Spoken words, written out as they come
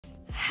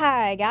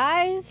Hi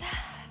guys,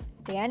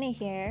 Dani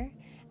here,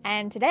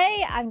 and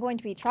today I'm going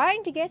to be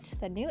trying to get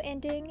the new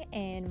ending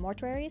in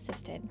Mortuary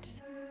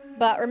Assistant.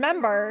 But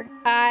remember,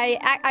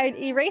 I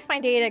erased my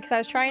data because I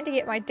was trying to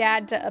get my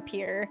dad to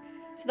appear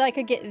so that I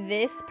could get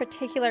this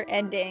particular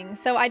ending.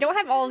 So I don't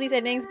have all of these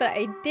endings, but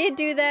I did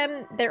do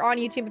them. They're on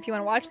YouTube if you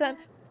want to watch them.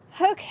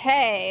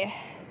 Okay.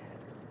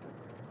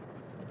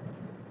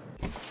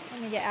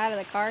 Let me get out of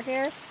the car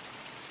here.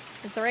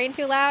 Is the rain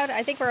too loud?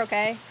 I think we're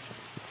okay.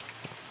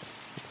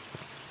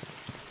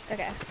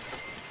 Okay.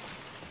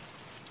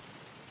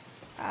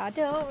 I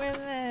don't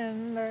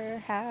remember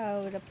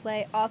how to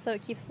play. Also,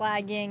 it keeps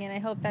lagging, and I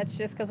hope that's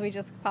just because we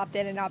just popped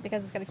in and not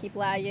because it's going to keep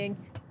lagging.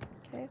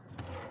 Okay.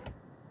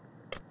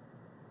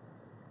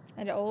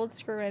 An old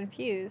screw-in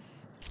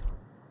fuse.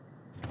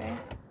 Okay.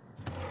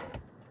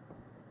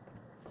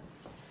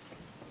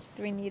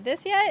 Do we need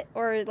this yet?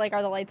 Or, like,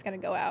 are the lights going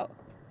to go out?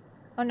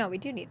 Oh, no, we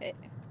do need it.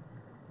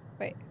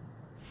 Wait.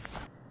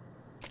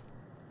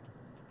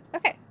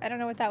 Okay. I don't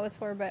know what that was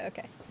for, but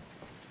okay.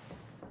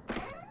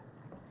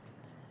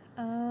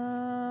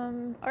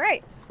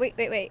 Alright.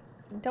 Wait.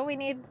 Don't we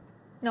need...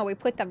 No, we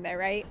put them there,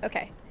 right?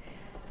 Okay.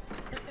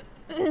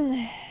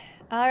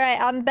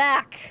 Alright, I'm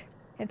back.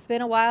 It's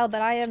been a while,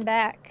 but I am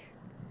back.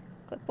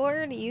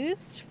 Clipboard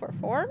used for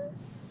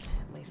forms?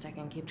 At least I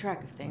can keep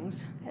track of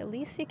things. At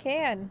least you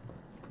can.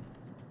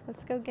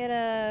 Let's go get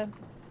a...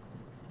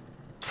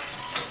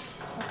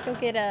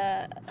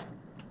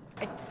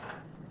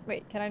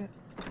 Wait, can I...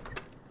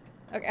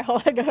 Okay,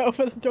 hold on, I gotta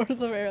open the door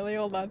so early.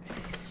 Hold on.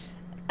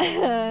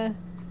 Alright,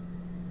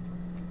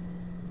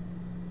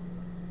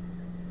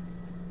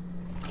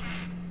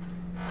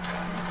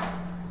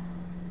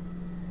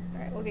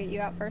 we'll get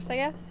you out first, I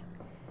guess.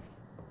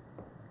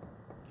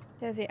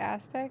 Is the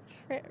aspect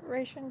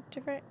ration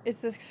different? Is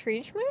the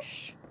screen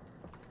smush?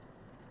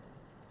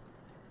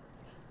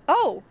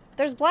 Oh!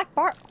 There's black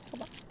bar.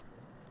 Hold on.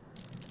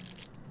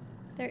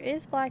 There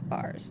is black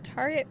bars.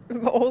 Target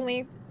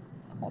only...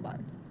 Hold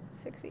on.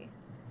 60.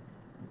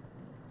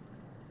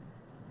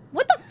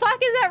 What the fuck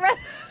is that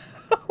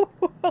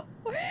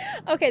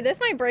Okay, this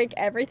might break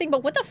everything,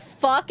 but what the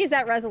fuck is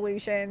that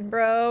resolution,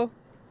 bro?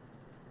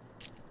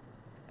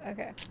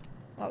 Okay.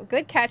 Well,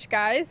 good catch,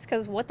 guys,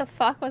 because what the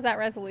fuck was that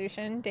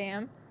resolution?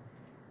 Damn.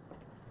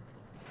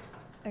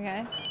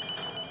 Okay.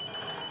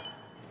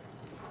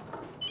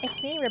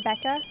 It's me,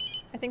 Rebecca.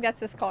 I think that's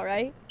this call,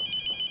 right?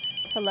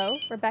 Hello,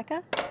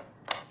 Rebecca?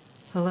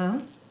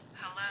 Hello?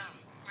 Hello,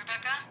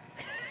 Rebecca?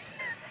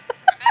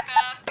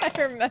 Rebecca! I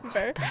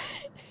remember.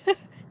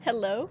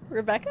 Hello,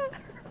 Rebecca?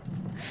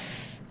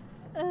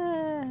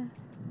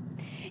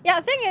 Yeah,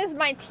 the thing is,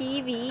 my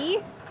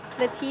TV,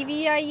 the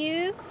TV I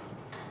use,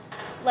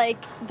 like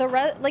the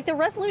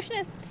resolution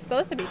is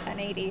supposed to be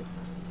 1080,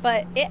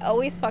 but it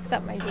always fucks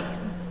up my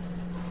games.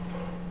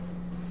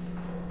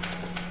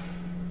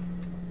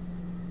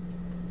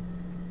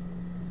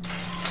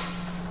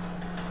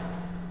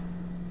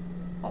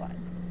 Hold on,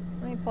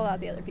 let me pull out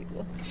the other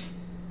people.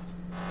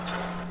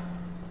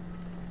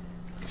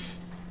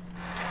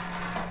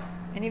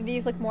 Any of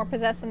these look more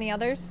possessed than the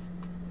others?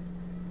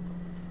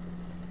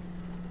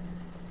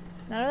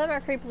 None of them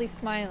are creepily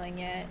smiling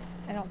yet,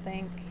 I don't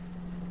think.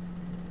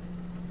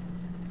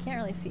 Can't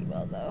really see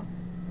well, though.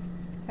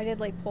 I did,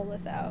 like, pull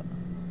this out.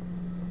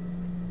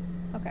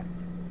 Okay.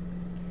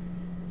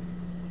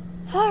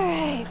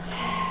 Alright.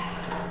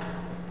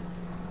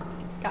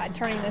 God,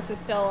 turning this is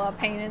still a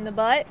pain in the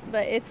butt,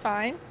 but it's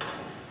fine.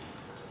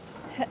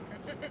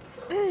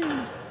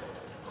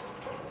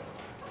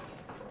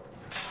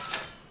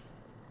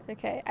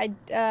 Okay,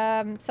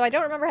 so I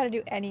don't remember how to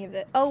do any of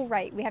it. Oh,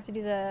 right, we have to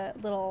do the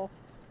little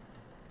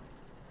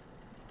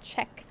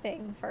check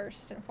thing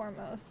first and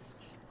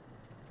foremost.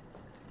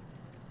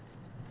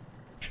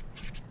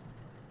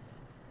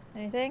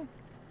 Anything?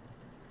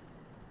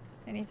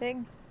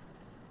 Anything?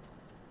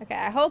 Okay,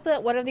 I hope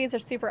that one of these are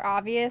super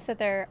obvious that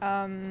they're,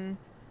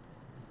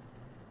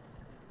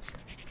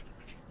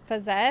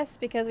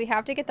 possessed, because we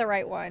have to get the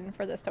right one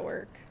for this to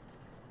work.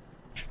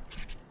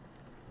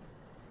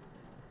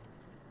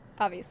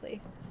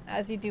 Obviously,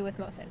 as you do with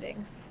most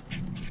endings.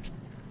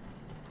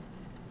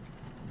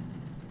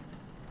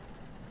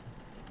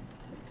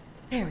 Oops.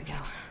 There we go.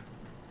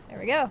 There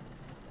we go.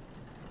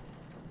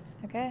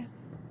 Okay.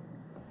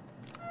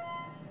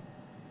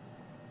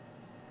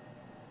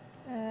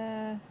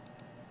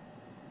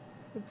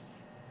 Oops.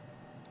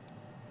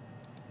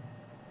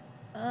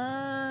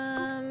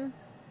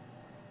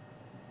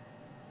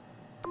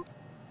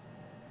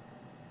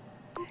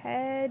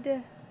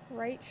 Head,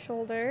 right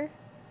shoulder.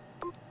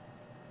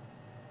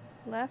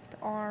 Left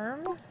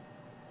arm,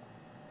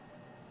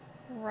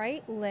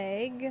 right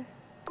leg.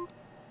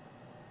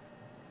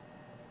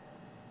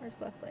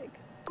 Where's left leg?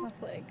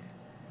 Left leg.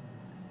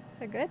 Is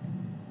that good?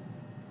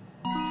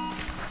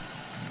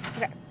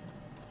 Okay.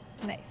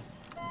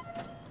 Nice.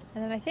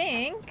 And then I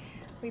think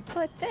we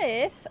put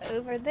this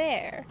over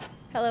there.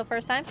 Hello,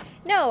 first time?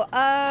 No,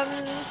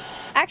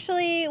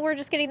 actually, we're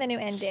just getting the new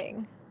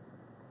ending.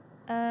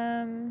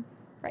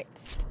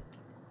 Right.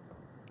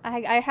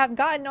 I have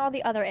gotten all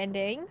the other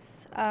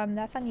endings.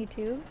 That's on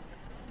YouTube.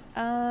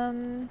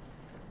 Hold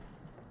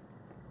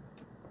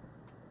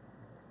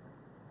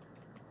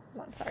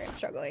on, sorry, I'm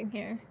struggling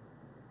here.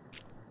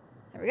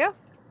 There we go.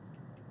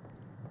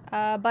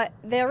 But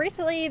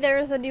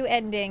there's a new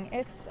ending.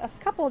 It's a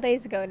couple of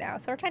days ago now,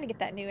 so we're trying to get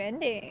that new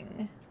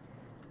ending.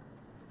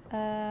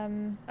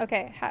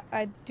 Okay,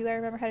 do I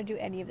remember how to do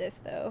any of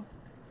this, though?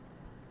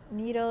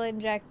 Needle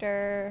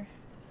injector,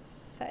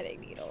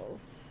 setting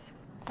needles.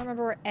 I don't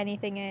remember where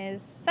anything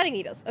is. Setting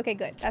needles. Okay,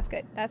 good. That's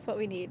good. That's what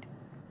we need.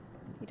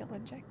 Needle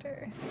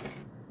injector.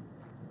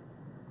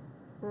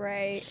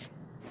 Right.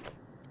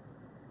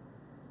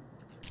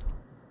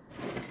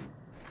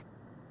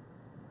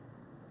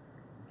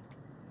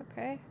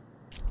 Okay.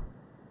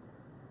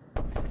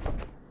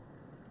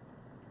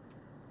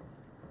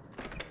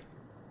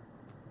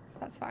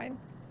 That's fine.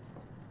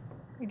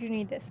 We do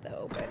need this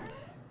though, but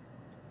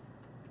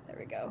there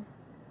we go.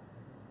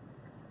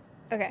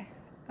 Okay.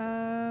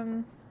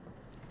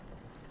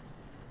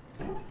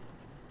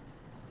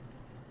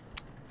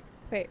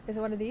 Wait, is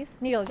it one of these?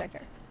 Needle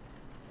injector.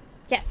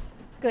 Yes.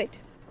 Good.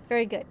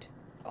 Very good.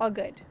 All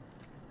good.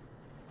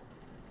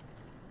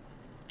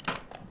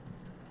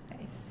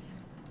 Nice.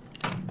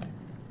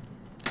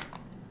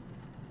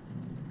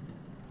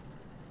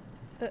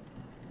 There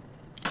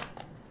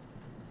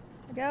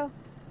we go.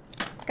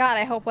 God,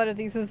 I hope one of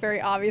these is very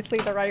obviously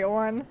the right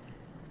one.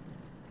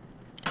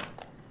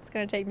 It's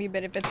gonna take me a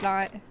bit if it's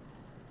not.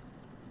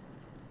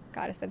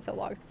 God, it's been so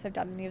long since I've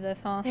done any of this,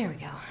 huh? There we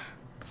go.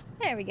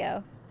 There we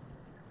go.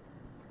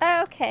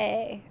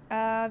 Okay.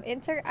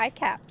 Insert eye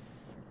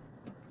caps.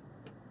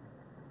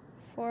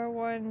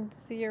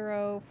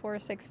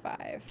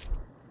 410465.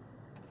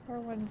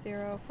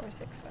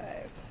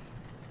 410465.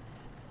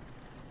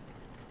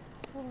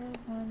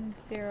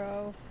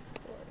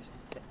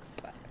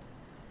 410465.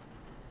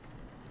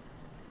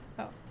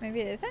 Oh,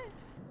 maybe it isn't?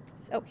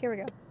 Oh, here we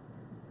go.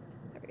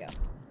 There we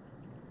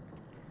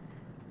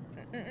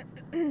go.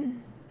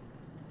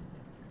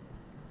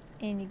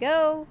 In you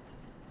go.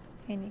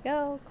 In you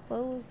go.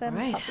 Close them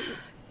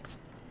puppies.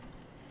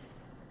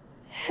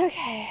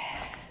 Okay.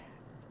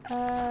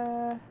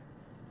 Alright.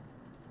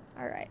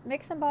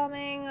 Mix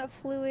embalming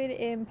fluid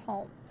in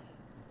pump.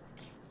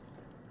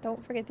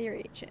 Don't forget the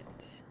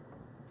reagent.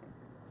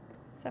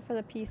 Is that for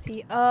the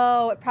PC?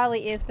 Oh, it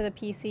probably is for the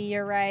PC.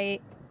 You're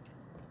right.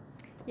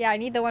 Yeah, I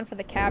need the one for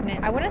the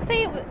cabinet. I want to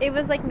say it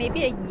was like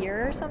maybe a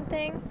year or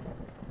something.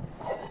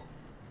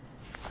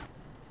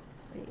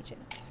 Reagent.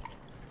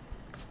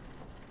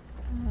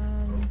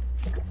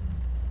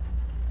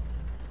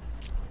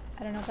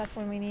 I don't know if that's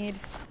one we need.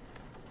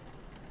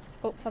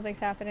 Oh, something's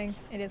happening.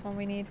 It is one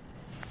we need.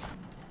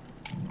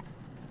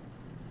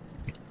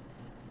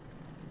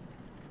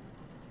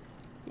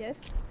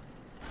 Yes.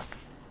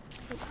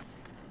 Oops.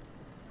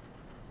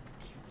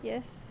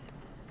 Yes.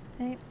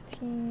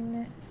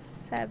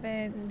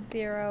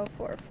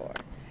 197044.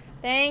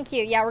 Thank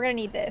you. Yeah, we're gonna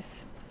need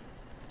this.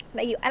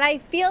 Thank you. And I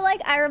feel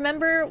like I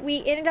remember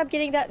we ended up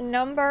getting that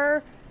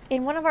number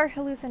in one of our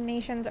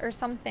hallucinations or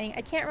something.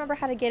 I can't remember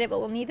how to get it, but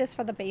we'll need this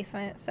for the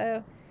basement,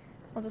 so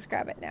we'll just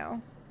grab it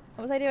now.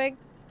 What was I doing?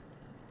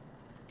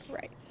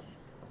 Right.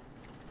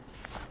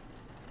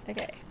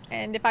 Okay.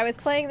 And if I was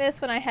playing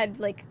this when I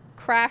had, like,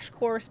 crash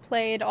course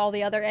played all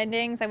the other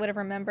endings, I would have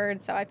remembered,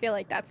 so I feel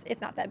like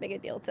it's not that big a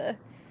deal to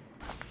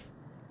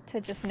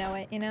just know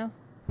it, you know?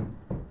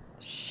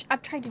 Shh, I'm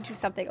trying to do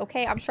something,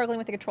 okay? I'm struggling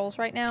with the controls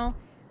right now,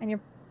 and you're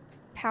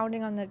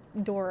pounding on the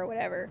door or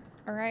whatever.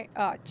 Alright?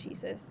 Oh,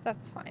 Jesus.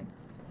 That's fine.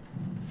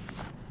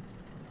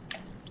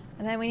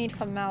 And then we need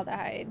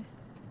formaldehyde.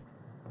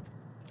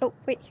 Oh,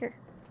 wait, here.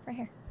 Right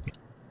here.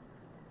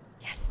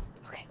 Yes!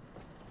 Okay.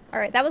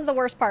 Alright, that was the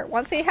worst part.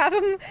 Once we have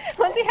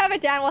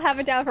it down, we'll have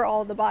it down for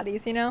all of the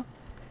bodies, you know?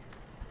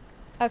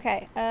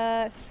 Okay,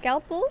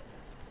 scalpel.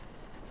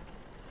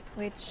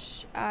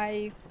 Which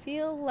I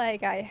feel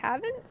like I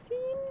haven't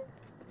seen.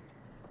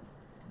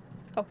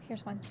 Oh,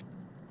 here's one.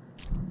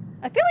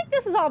 I feel like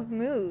this is all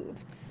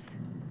moved.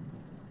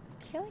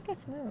 I feel like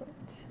it's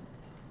moved.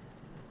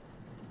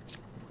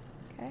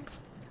 Okay.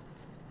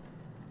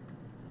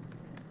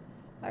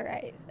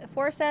 Alright.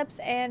 Forceps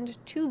and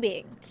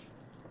tubing.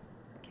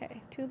 Okay.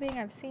 Tubing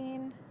I've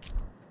seen.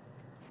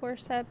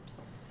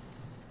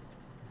 Forceps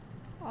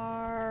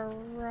are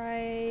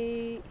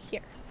right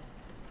here.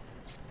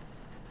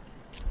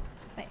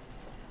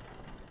 Nice.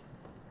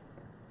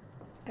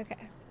 Okay.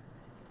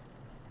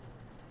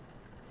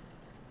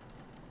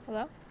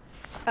 Hello?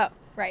 Oh,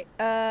 right.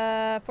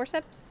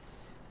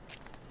 Forceps.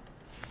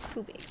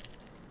 Tubing.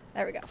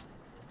 There we go.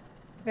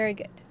 Very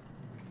good.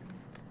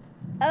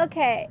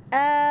 Okay.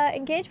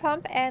 Engage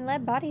pump and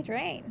let body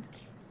drain.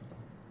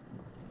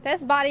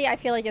 This body I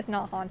feel like is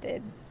not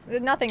haunted.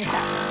 Nothing's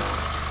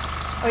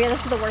happening. Oh yeah,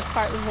 this is the worst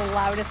part. This is the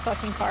loudest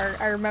fucking part.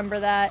 I remember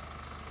that.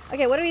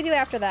 Okay, what do we do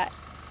after that?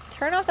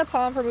 Turn off the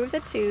pump, remove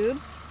the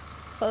tubes,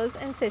 close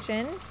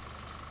incision,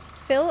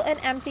 fill an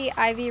empty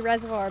IV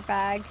reservoir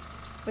bag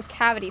with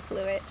cavity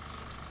fluid.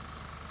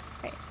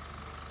 Okay.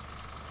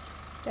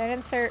 Then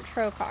insert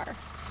trocar.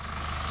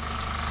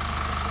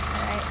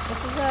 Alright, this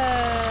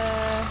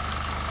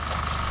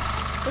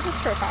is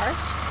Trokar.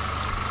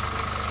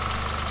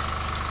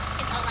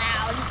 It's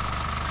allowed.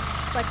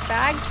 Flex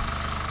bag.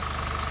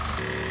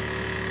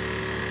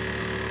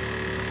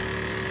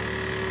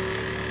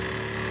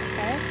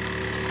 Okay.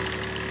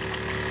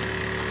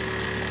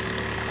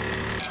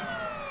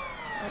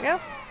 There we go.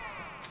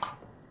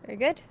 Very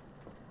good.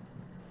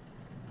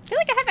 I feel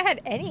like I haven't had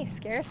any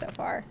scares so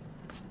far.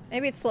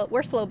 Maybe it's slow.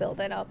 We're slow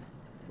building up.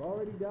 I've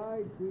already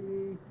died,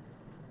 sweetie.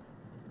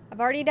 I've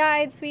already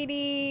died,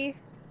 sweetie.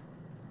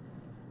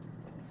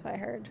 That's what I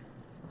heard.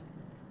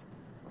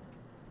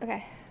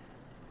 Okay.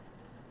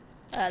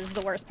 This is the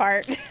worst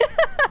part.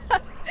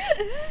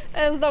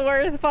 That is the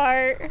worst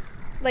part.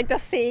 Like the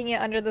seeing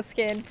it under the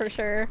skin for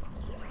sure.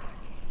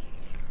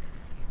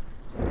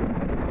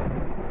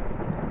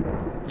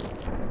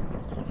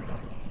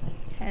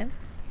 Okay.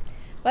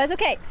 Well, that's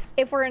okay.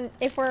 If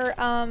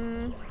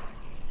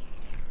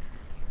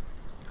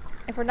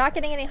we're not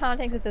getting any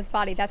hauntings with this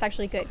body, that's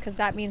actually good, because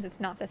that means it's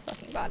not this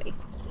fucking body.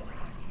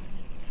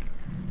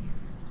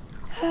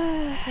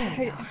 Are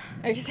you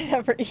gonna say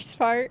that for each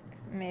part?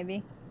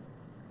 Maybe.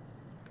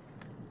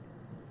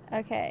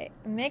 Okay.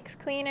 Mix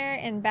cleaner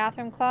in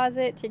bathroom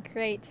closet to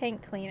create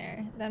tank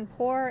cleaner. Then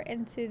pour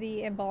into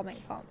the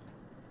embalming pump.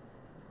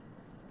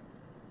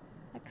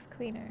 Mix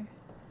cleaner.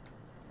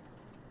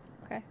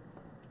 Okay.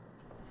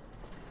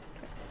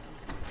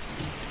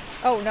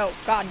 Oh no,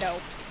 God no.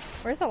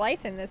 Where's the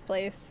lights in this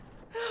place?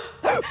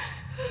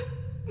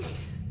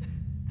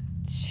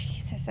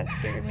 Jesus, that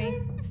scared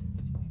me.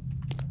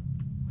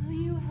 Will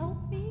you help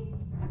me?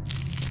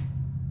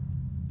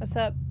 What's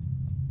up?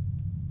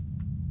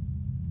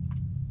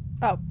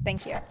 Oh,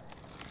 thank you.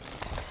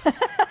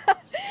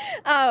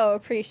 Oh,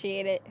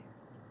 appreciate it.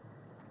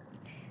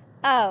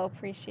 Oh,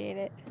 appreciate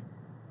it.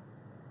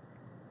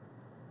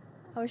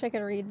 I wish I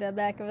could read the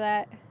back of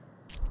that.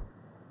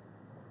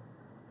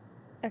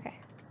 Okay.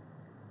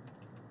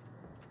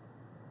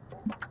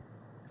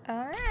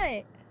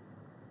 Alright.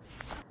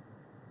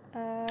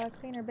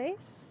 Cleaner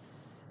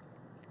base.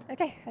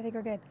 Okay, I think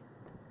we're good.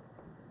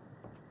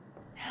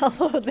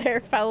 Hello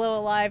there, fellow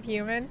alive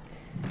human.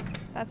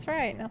 That's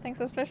right, nothing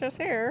suspicious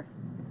here.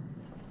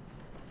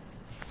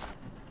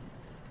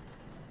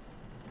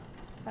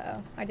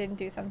 Uh-oh, I didn't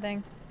do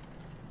something.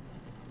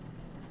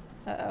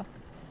 Uh-oh.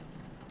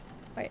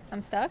 Wait,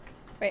 I'm stuck?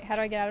 Wait, how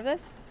do I get out of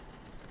this?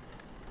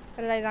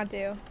 What did I not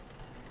do?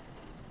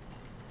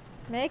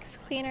 Mix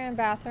cleaner in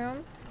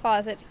bathroom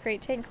closet to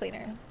create tank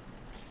cleaner.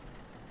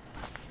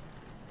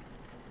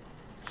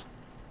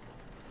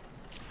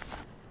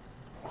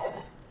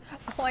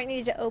 Oh, I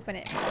need to open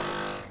it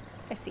first.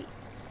 I see.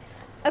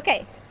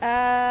 Okay.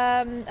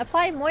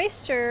 Apply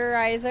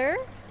moisturizer.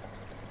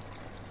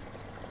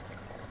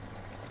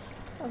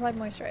 Apply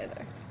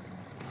moisturizer.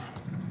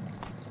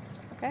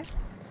 Okay.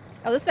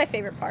 Oh, this is my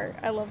favorite part.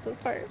 I love this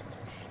part.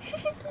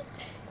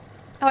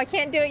 Oh, I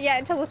can't do it yet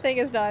until the thing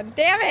is done.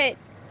 Damn it!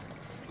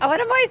 I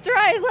want to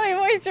moisturize! Let me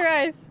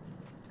moisturize!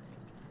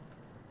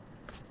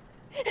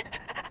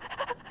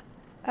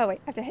 Oh,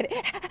 wait. I have to hit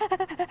it.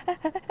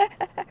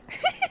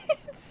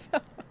 It's so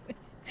funny.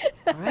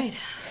 Alright.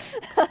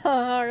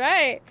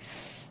 Alright.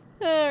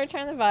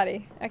 Return the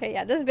body. Okay,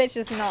 yeah. This bitch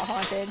is not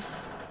haunted.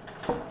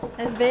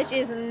 This bitch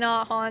is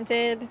not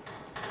haunted.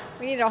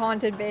 We need a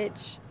haunted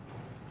bitch.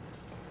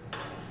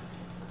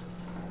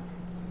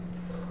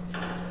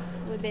 It's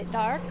a little bit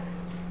dark.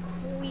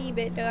 Wee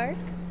bit dark.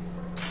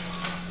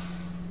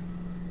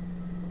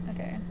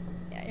 Okay.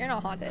 Yeah, you're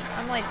not haunted.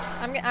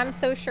 I'm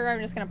so sure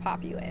I'm just gonna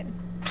pop you in.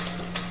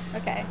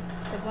 Okay.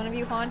 Is one of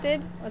you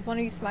haunted? Was one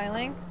of you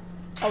smiling?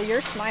 Oh,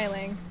 you're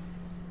smiling.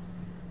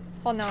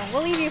 Well, no.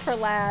 We'll leave you for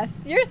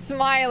last. You're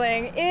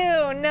smiling.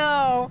 Ew,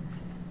 no.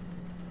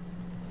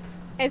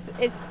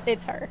 It's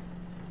her.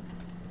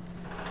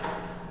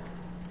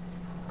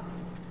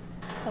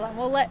 Hold on.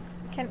 We'll let...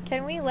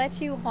 Can we let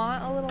you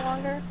haunt a little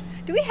longer?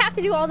 Do we have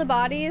to do all the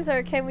bodies,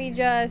 or can we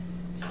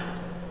just... Hold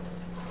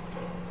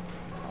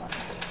on.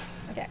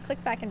 Okay,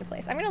 click back into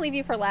place. I'm gonna leave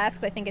you for last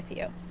because I think it's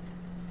you.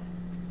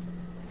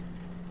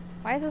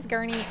 Why is this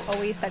gurney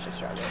always such a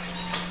struggle?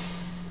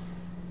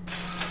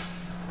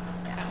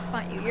 Yeah, it's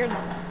not you. You're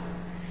normal.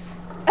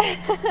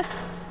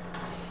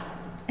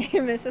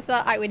 You miss a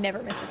spot? I would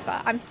never miss a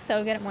spot. I'm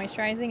so good at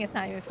moisturizing, it's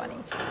not even funny.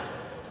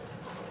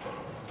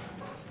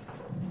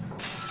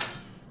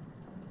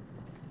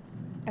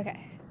 Okay.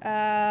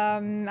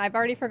 I've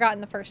already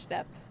forgotten the first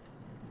step.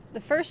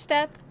 The first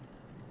step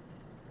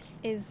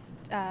is,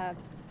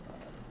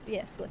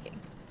 yes, licking.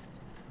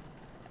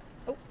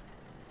 Oh,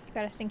 you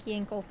got a stinky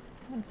ankle.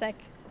 One sec.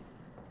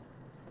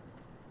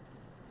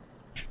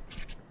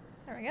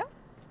 There we go.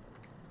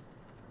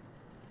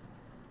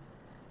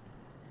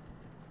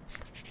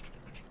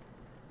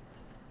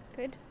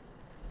 Good.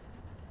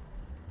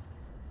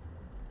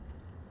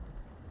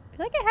 I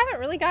feel like I haven't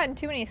really gotten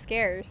too many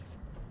scares.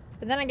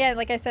 But then again,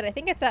 like I said, I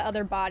think it's that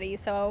other body.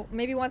 So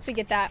maybe once we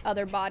get that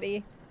other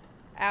body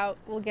out,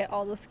 we'll get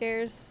all the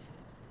scares.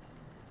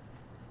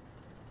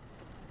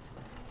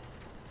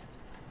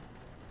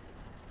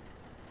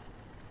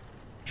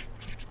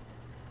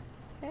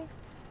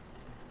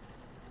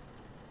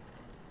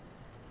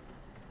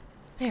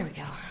 There we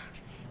go.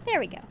 There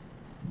we go.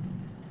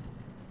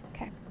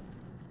 Okay.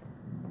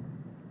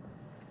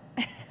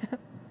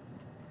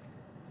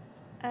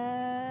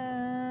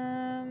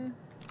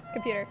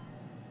 Computer.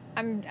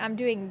 I'm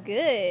doing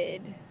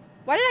good.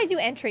 Why did I do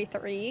entry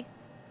 3?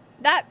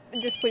 That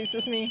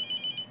displeases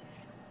me.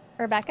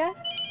 Rebecca?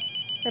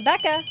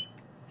 Rebecca?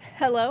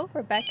 Hello,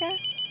 Rebecca?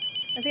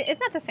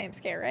 It's not the same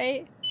scare,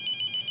 right?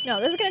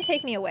 No, this is gonna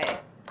take me away.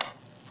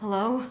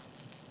 Hello?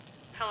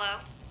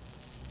 Hello?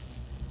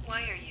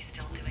 Why are you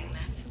still doing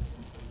this?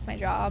 It's my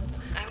job.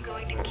 I'm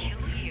going to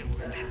kill you,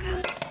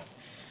 Rebecca.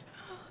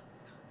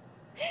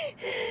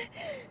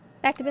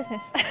 Back to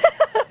business.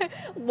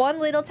 One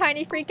little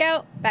tiny freak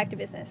out, back to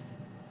business.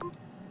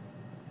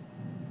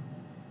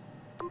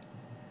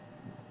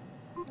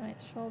 Right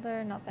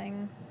shoulder,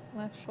 nothing.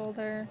 Left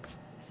shoulder,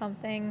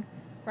 something.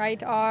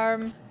 Right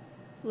arm,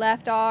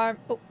 left arm.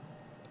 Oh.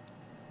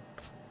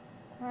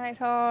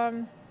 Right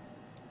arm,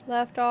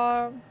 left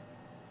arm,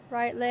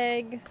 right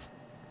leg.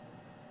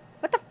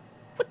 What the?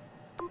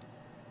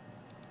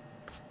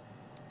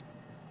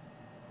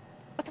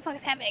 What the fuck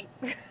is happening?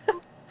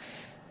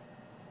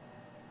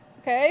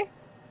 Okay.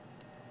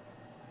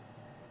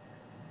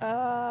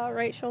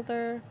 Right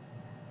shoulder.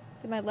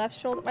 Did my left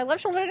shoulder? My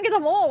left shoulder didn't get the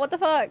mole. What the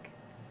fuck?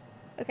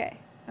 Okay.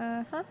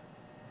 Uh-huh.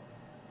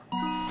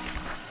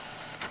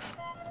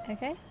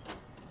 Okay.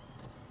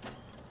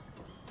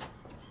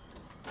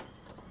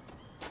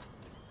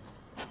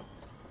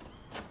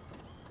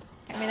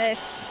 Give me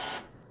this.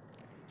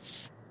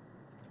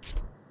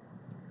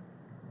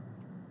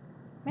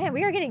 Man,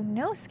 we are getting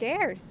no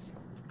scares.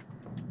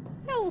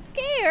 No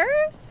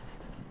scares?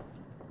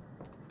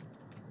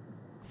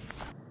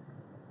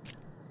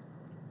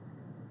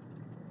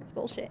 It's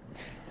bullshit.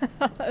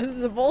 This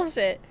is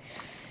bullshit.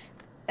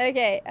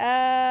 Okay,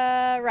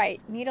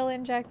 right. Needle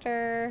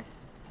injector.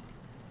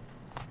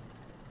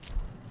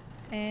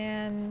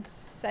 And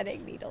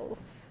setting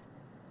needles.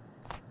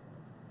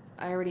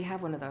 I already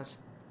have one of those.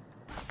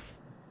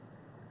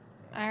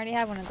 I already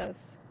have one of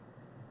those.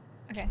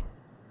 Okay.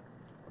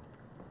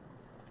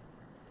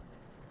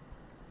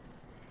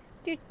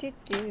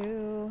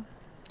 Do.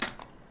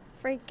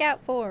 Freak out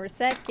for a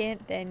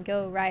second, then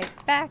go right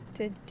back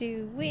to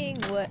doing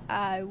what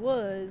I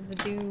was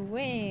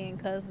doing,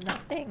 'cause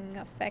nothing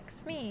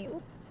affects me.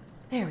 Ooh.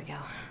 There we go.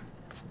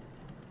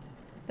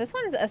 This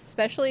one's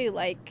especially,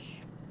 like,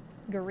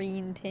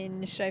 green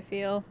tinged, I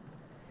feel.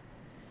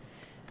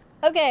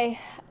 Okay,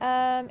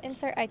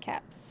 insert eye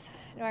caps.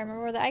 Do I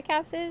remember where the eye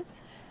caps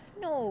is?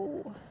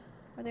 No.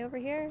 Are they over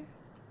here?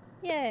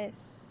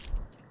 Yes.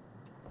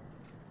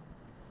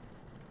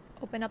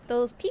 Open up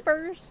those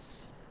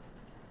peepers.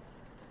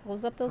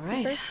 Close up those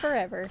peepers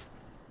forever.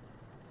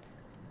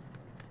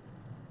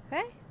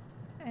 Okay.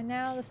 And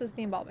now this is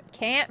the embalmment.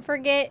 Can't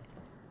forget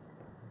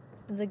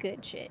the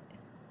good shit.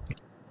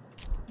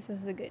 This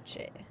is the good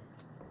shit.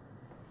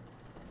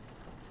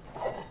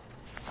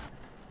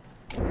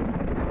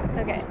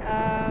 Okay,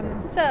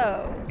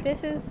 so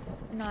this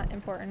is not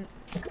important.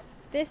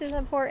 This is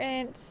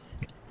important.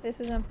 This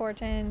is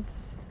important.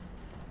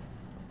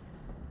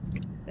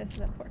 This is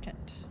important.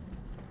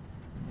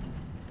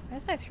 Why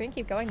does my screen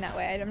keep going that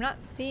way? I'm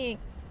not seeing...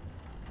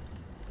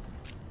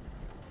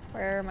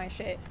 Where are my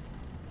shit?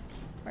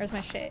 Where's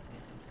my shit?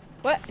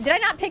 What? Did I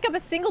not pick up a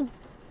single...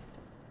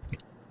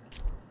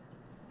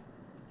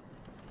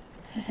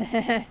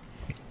 Oh,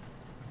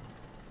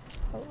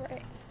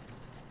 right.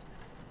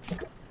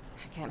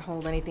 I can't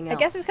hold anything else. I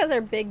guess it's because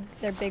they're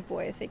big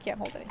boys, so you can't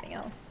hold anything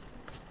else.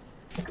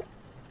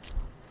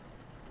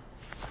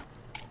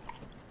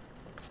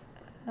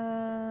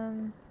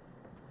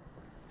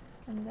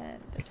 And then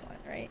this one,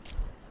 right?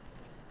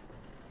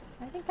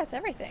 I think that's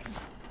everything.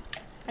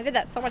 I did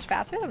that so much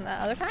faster than the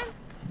other time.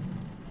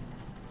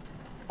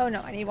 Oh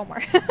no, I need one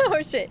more.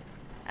 Oh shit.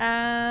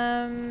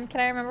 Can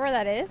I remember where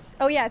that is?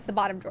 Oh yeah, it's the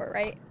bottom drawer,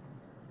 right?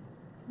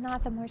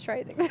 Not the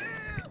moisturizing.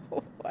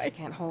 Oh, I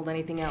can't hold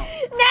anything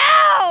else.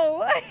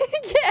 No!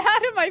 Get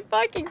out of my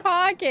fucking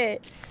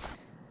pocket.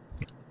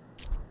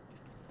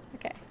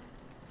 Okay.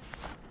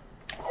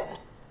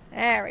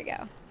 There we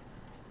go.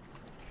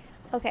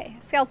 Okay,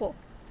 scalpel.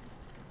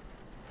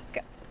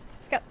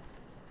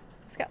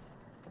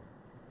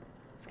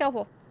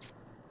 Scalpel.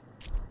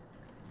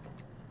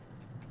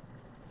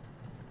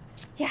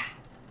 Yeah.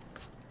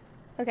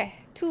 Okay,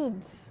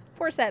 tubes.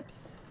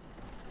 Forceps.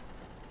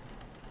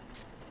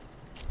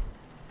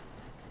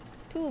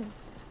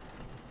 Tubes.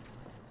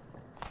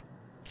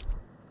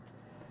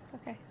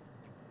 Okay.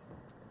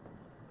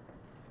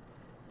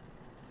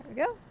 There we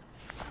go.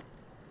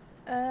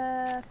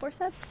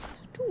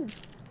 Forceps. Tube.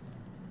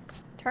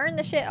 Turn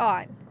the shit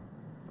on.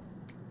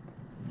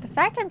 The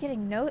fact I'm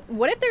getting no...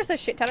 What if there's a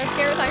shit ton of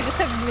scares and I just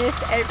have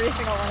missed every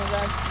single one of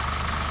them?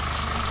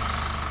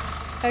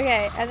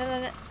 Okay, and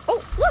then...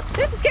 Oh, look!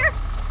 There's a scare!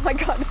 Oh my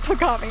god, it still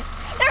got me.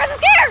 There was a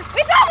scare!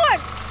 We saw one!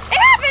 It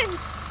happened!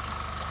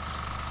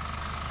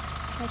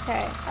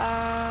 Okay,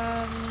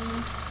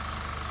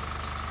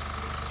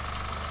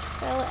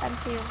 fill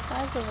empty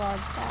reservoir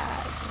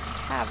bag.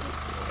 Have it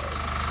here.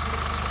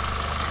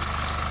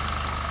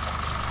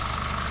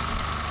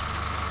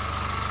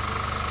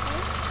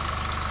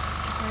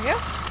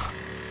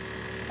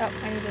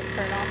 need to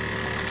turn it off.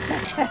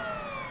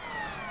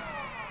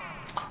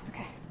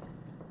 Okay.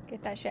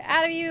 Get that shit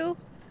out of you.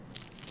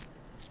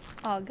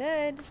 All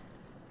good.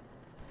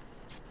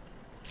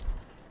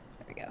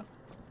 There we go.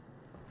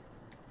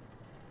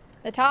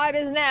 The time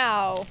is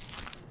now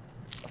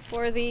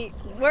for the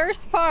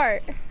worst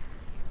part.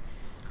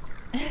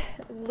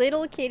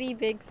 Little kitty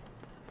big.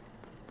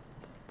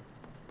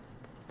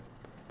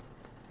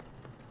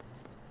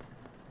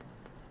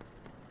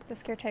 The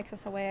scare takes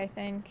us away, I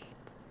think.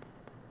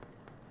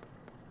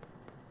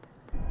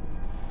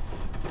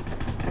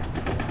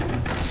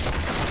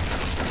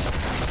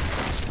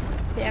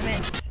 Damn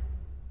it.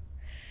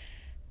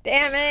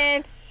 Damn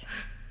it!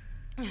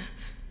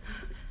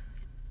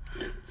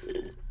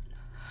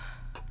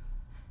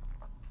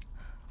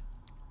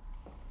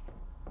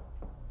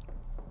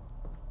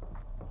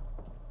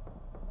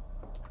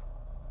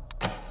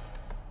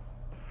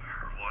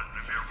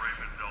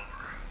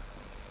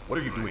 What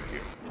are you doing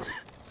here?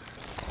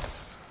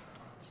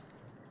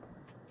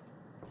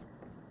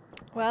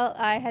 Well,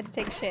 I had to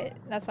take a shit.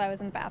 That's why I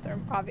was in the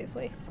bathroom,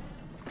 obviously.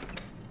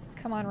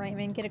 Come on,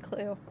 Raymond, get a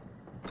clue.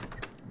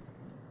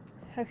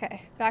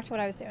 Okay, back to what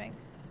I was doing.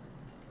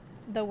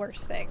 The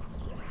worst thing.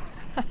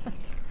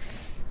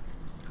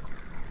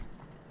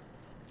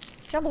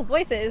 Jumbled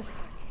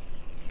voices?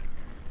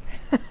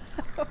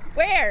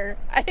 Where?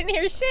 I didn't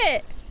hear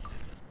shit.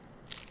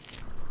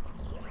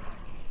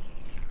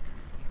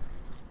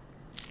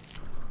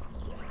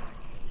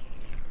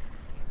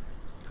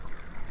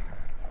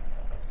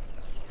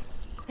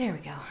 There we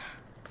go.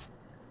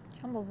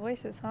 Jumbled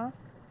voices, huh?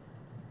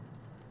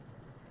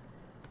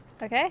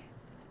 Okay.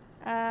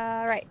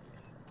 Right.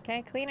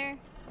 Okay, cleaner.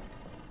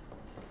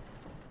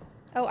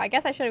 Oh, I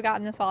guess I should have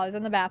gotten this while I was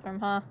in the bathroom,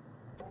 huh?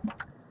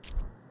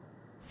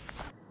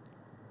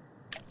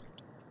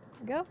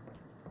 There we go.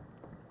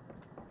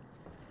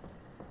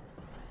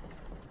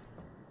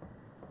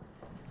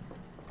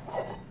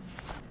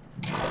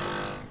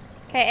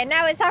 Okay, and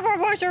now it's time for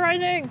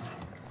moisturizing!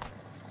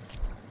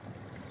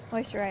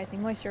 Moisturizing,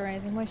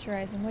 moisturizing,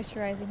 moisturizing,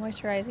 moisturizing,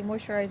 moisturizing,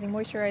 moisturizing,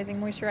 moisturizing,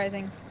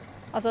 moisturizing.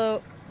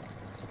 Also,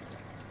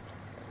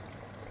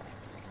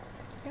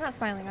 you're not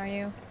smiling, are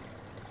you?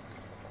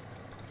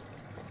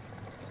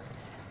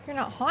 You're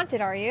not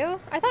haunted, are you?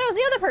 I thought it was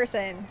the other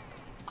person.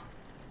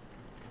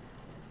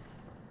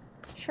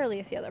 Surely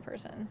it's the other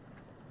person.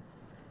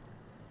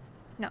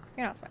 No,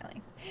 you're not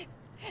smiling.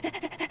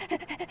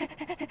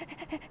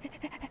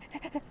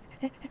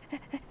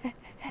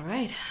 All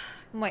right.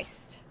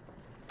 Moist.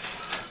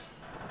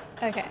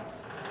 Okay.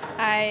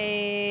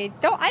 I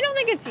don't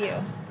think it's you.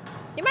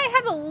 You might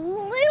have a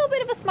little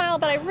bit of a smile,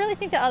 but I really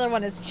think the other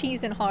one is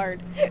cheesed and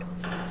hard.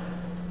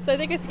 So I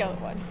think it's the other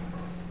one.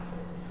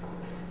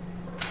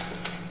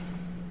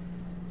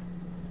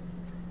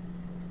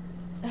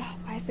 Oh,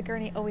 why is the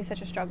gurney always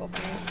such a struggle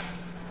for me?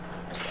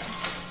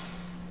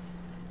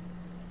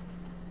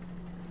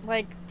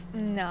 Like,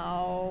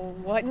 no.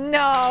 What?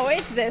 No,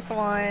 it's this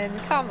one.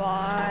 Come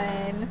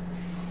on.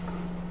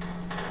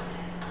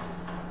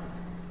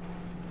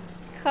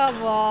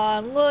 Come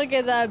on, look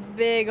at that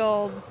big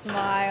old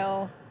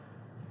smile.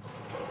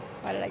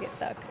 Why did I get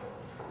stuck?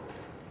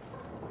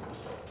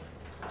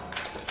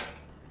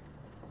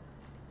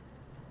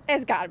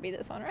 It's gotta be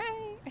this one,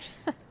 right?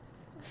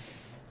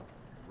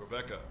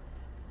 Rebecca.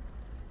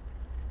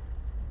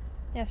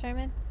 Yes,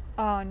 Raymond?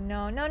 Oh,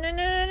 no, no, no, no,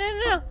 no, no,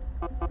 no.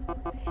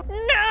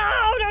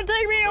 No, don't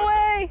take me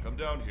away. Come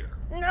down here.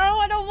 No,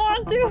 I don't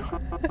want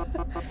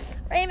to.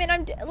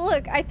 Raymond,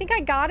 look, I think I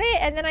got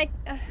it, and then I...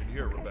 In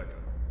here, okay. Rebecca.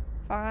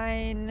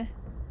 Fine.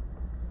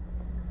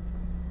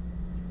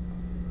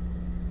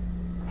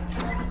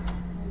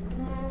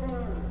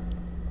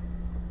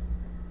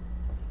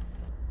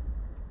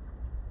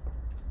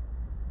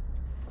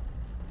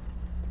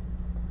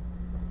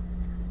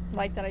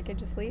 Like that I could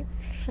just leave?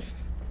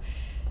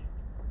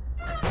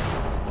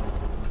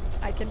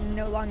 I can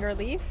no longer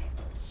leave?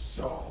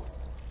 So,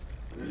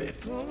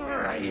 little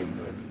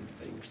Raymond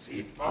thinks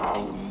he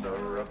found a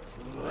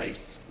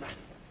replacement.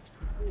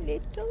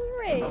 Little Another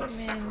Raymond.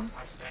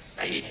 sacrifice to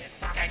save his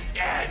fucking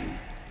skin.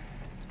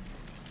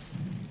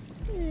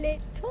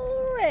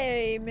 Little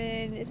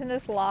Raymond. Isn't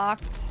this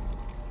locked?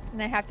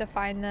 And I have to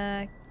find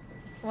the...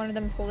 One of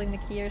them's holding the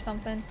key or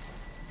something?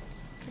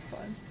 This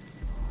one.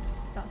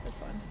 It's not this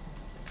one.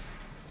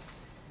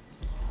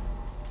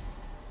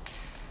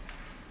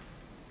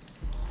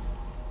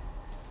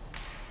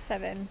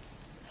 Seven.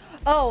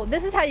 Oh,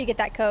 this is how you get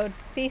that code.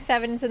 See,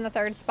 7's in the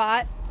third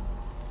spot.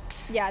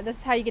 Yeah, this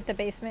is how you get the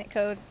basement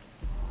code.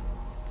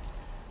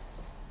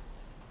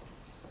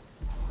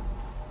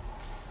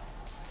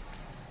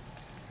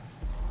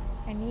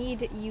 I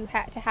need you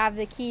to have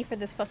the key for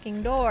this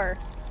fucking door.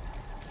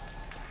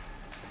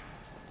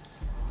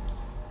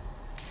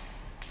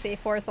 See,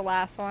 4 is the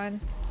last one.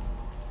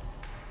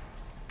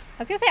 I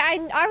was gonna say,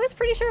 I was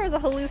pretty sure it was a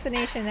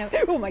hallucination that-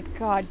 Oh my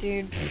god,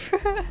 dude.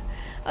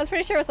 I was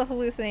pretty sure it was a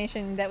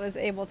hallucination that was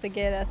able to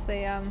get us the,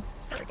 there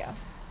we go.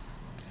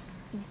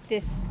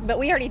 This, but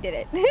we already did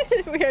it.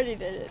 We already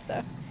did it,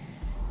 so.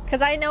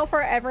 Because I know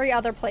for every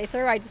other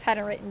playthrough, I just had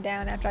it written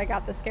down after I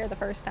got the scare the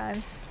first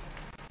time.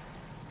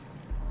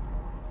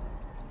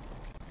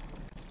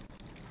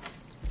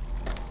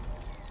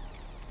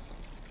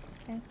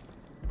 Okay.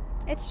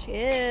 It's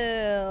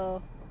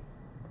chill.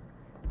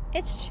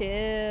 It's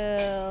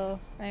chill.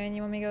 Ryan,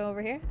 you want me to go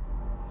over here?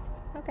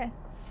 Okay.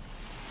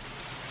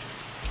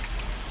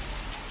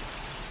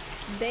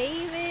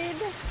 David.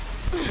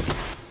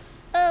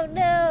 Oh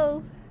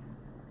no.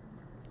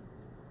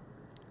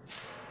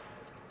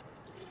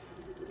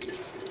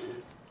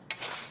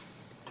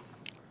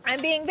 I'm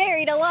being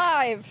buried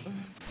alive.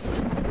 I'm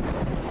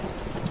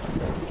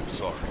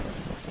sorry.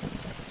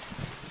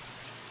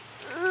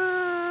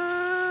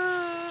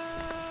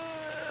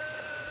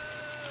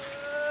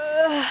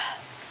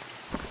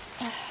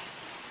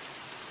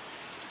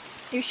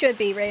 You should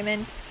be,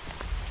 Raymond.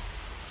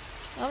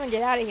 I'm gonna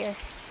get out of here.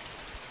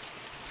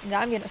 And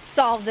I'm gonna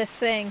solve this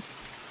thing.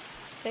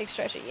 Big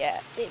stretchy, yeah,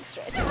 big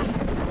stretchy.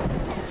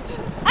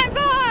 I'm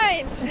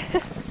fine!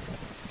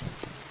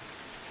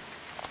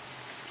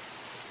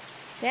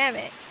 Damn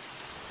it.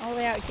 All the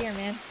way out here,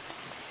 man.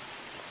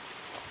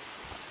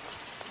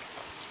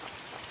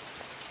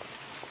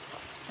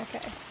 Okay.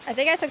 I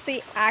think I took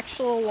the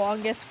actual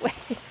longest way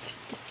to get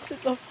to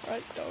the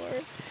front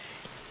door.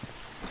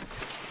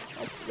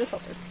 This'll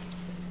work.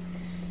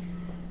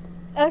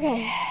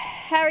 Okay.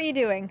 How are you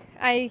doing?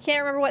 I can't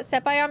remember what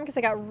step I am because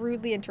I got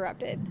rudely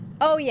interrupted.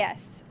 Oh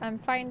yes. I'm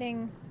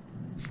finding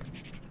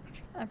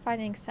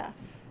stuff.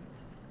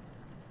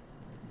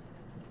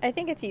 I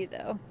think it's you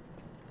though.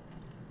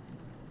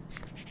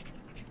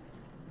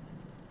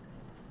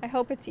 I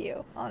hope it's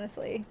you,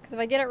 honestly. Because if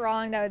I get it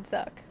wrong, that would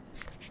suck.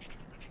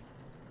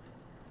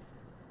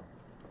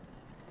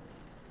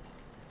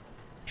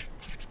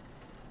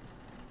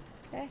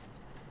 Okay.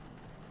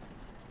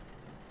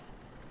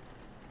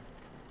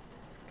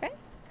 Okay.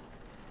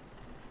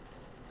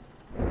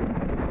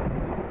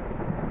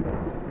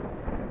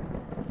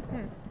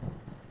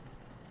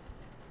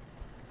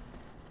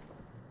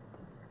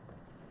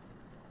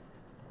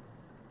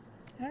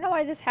 I don't know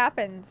why this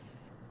happens.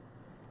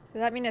 Does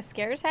that mean a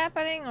scare is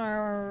happening,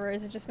 or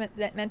is it just meant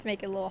to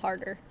make it a little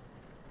harder?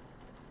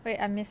 Wait,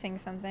 I'm missing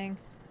something.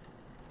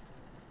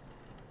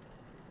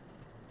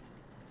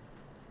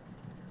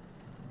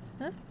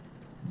 Huh?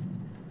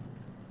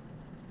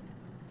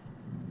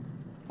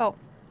 Oh,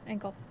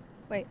 ankle.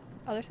 Wait,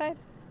 other side?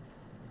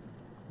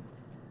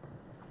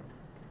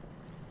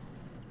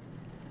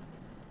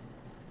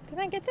 Did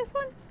I get this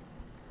one?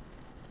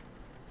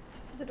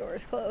 The door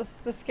is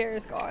closed. The scare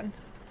is gone.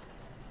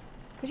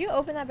 Could you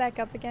open that back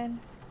up again?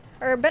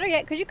 Or better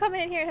yet, could you come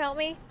in here and help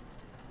me?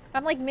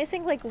 I'm like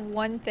missing like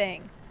one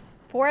thing.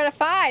 4 out of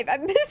 5.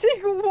 I'm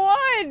missing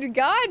one.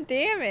 God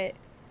damn it.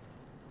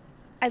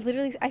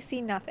 I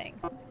see nothing.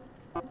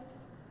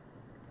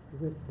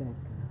 Rebecca,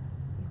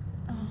 it's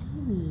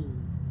me.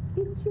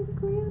 It's your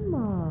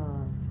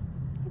grandma.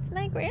 It's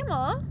my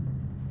grandma.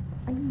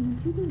 I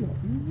need you to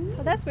let me in.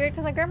 Well, that's weird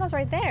because my grandma's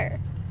right there.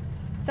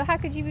 So how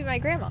could you be my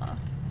grandma?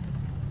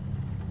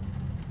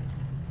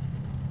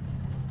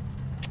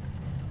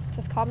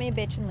 Just call me a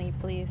bitch and leave,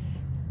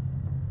 please.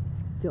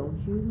 Don't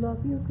you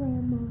love your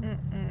grandma?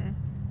 Mm-mm.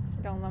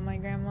 I don't love my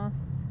grandma.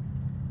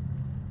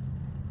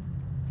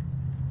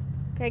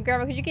 Okay,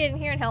 grandma, could you get in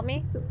here and help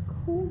me? It's so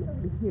cold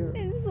out here.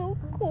 It's so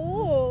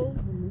cold.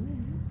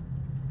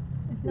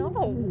 No.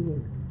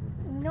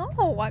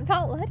 No, I'm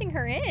not letting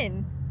her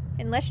in.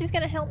 Unless she's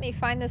gonna help me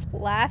find this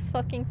last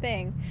fucking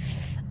thing.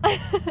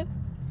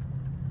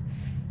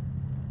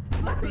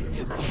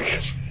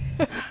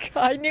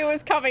 God, I knew it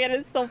was coming and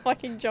it so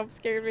fucking jump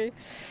scared me.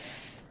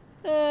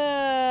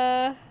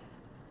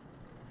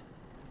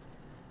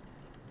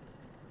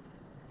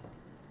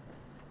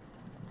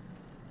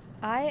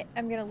 I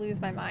am gonna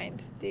lose my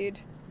mind, dude.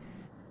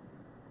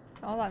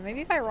 Hold on,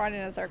 maybe if I run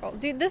in a circle.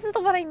 Dude, this is the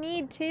one I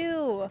need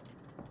too.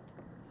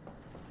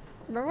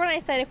 Remember when I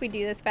said if we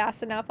do this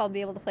fast enough, I'll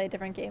be able to play a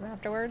different game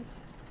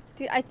afterwards?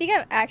 Dude, I think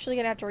I'm actually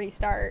gonna have to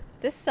restart.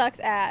 This sucks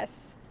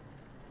ass.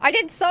 I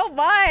did so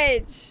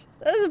much!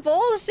 This is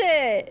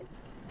bullshit!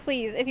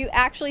 Please, if you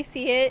actually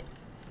see it,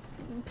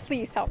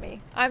 please tell me.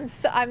 I'm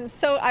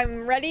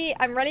ready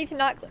to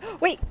not-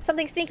 Wait!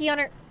 Something stinky on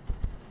her-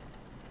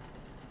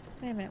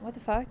 Wait a minute, what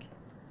the fuck?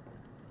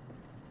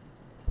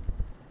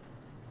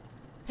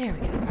 There we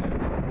go.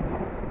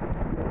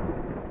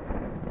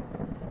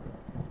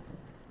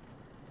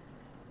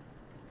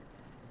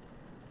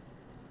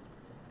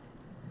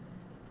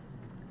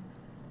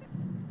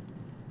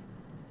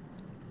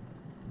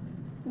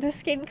 The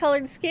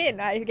skin-colored skin,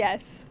 I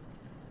guess.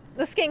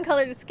 The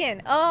skin-colored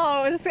skin.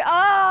 Oh, it was,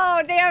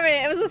 oh, damn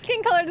it. It was the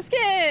skin-colored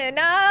skin.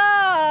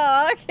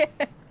 Oh, okay.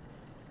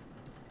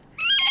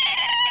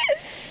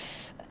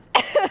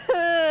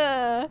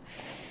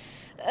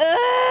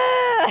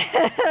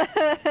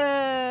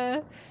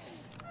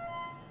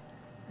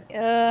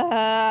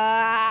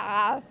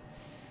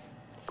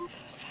 It's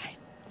fine.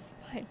 It's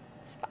fine.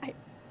 It's fine.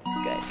 It's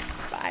good.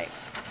 It's fine.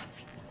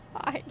 It's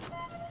fine.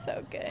 It's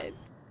so good.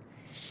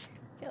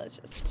 Okay, let's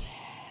just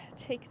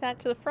take that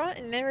to the front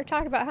and never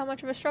talk about how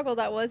much of a struggle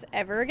that was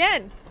ever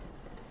again.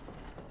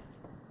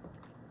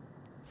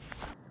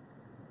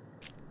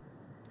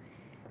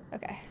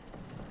 Okay.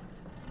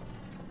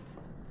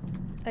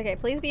 Okay,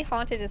 please be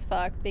haunted as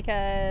fuck,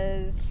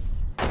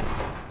 because...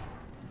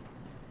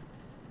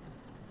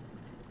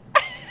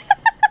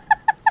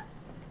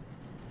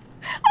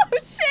 Oh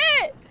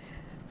shit!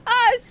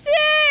 Oh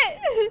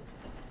shit!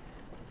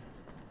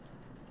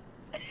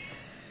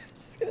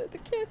 Just gonna,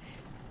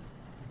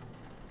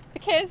 the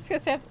can's just gonna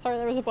stay up. Sorry,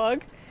 there was a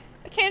bug.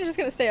 The can's just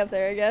gonna stay up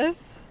there, I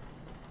guess.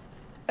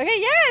 Okay,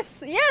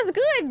 yes! Yes,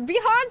 good! Be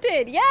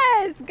haunted!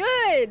 Yes!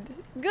 Good!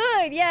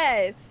 Good,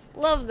 yes!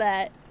 Love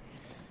that.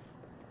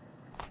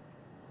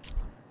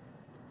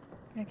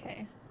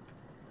 Okay.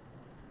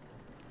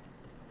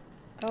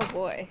 Oh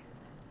boy.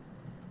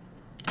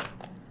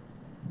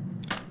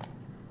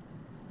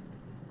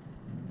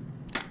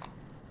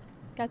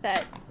 Got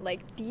that,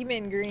 like,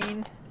 demon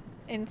green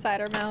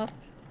inside our mouth.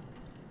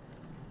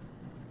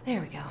 There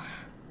we go.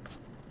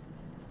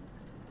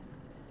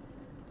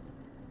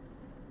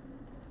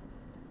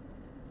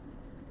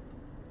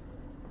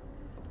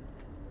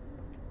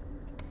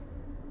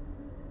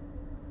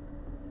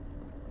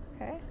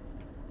 Okay.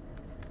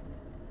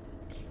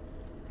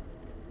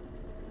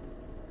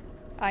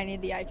 I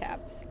need the eye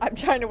caps. I'm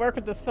trying to work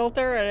with this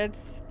filter and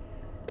it's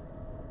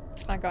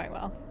not going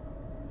well.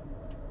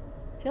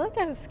 I feel like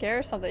there's a scare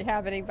or something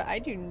happening, but I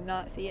do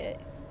not see it.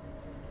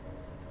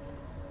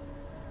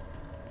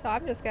 So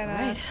I'm just gonna,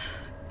 Right.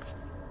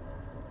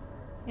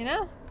 you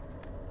know,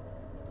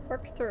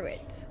 work through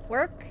it.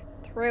 Work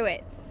through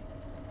it.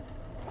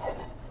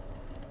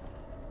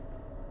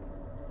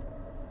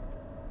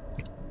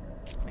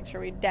 Make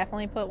sure we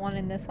definitely put one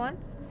in this one.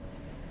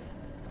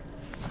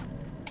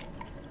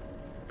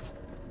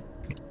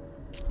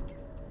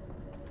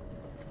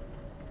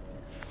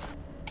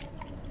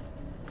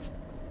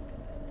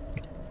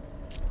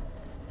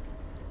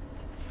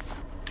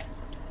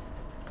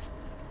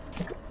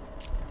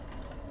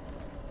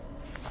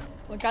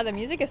 Oh god, the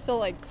music is still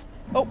like...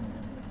 Oh!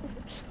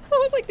 I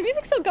was like, the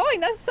music's still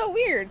going! That's so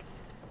weird!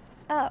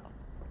 Oh.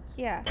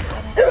 Yeah.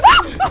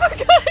 Oh my god! I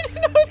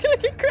didn't know I was gonna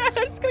get grabbed!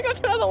 I'm just gonna go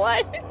turn on the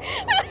light!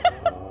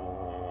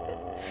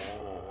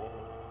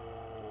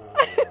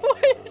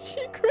 Why did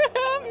she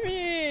grab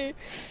me?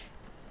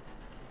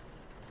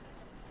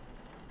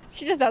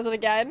 She just does it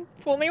again.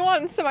 Fool me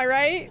once, am I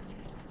right?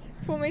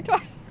 Fool me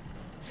twice.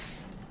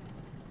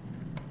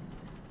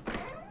 There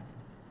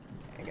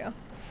you go.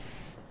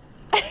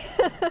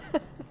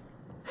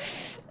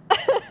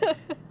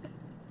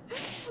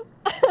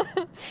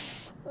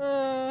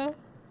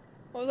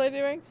 What was I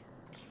doing?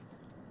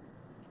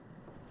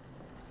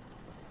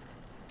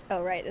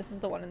 Oh right, this is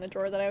the one in the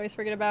drawer that I always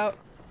forget about.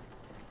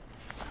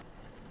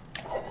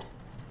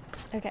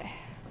 Okay,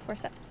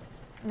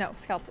 forceps. No,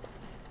 scalpel.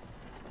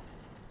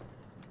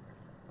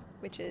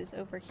 Which is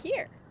over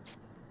here.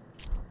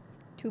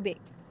 Too big.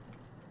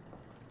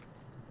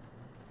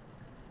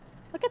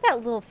 Look at that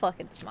little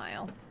fucking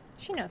smile.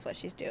 She knows what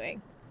she's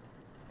doing.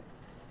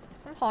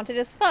 I'm haunted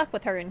as fuck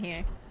with her in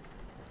here.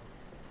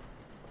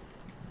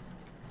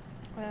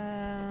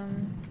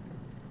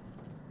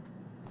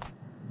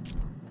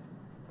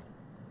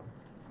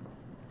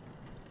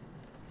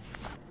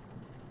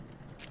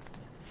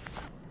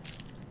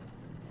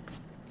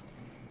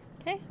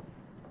 Okay.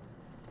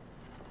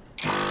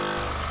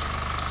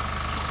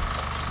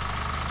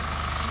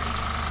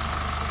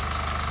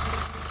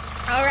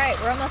 Alright,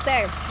 we're almost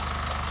there.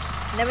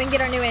 And then we can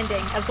get our new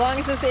ending. As long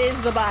as this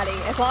is the body.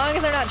 As long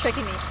as they're not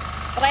tricking me.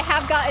 But I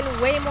have gotten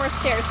way more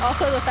scares.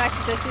 Also the fact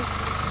that this is...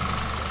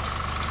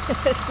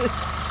 this is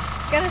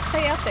gonna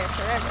stay up there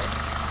forever.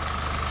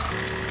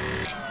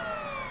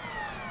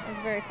 It's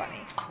very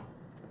funny.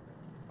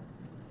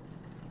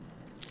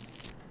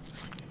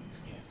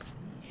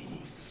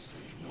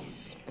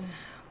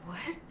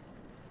 What?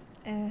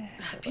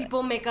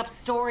 People make up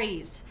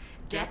stories.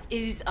 Death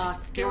is a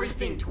scary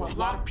thing to a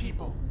lot of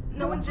people.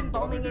 No one's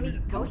embalming any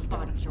ghost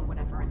bodies or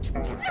whatever.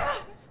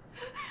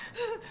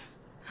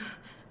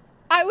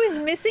 I was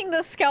missing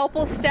the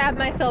scalpel stab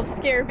myself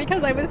scare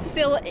because I was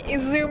still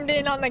zoomed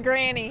in on the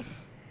granny.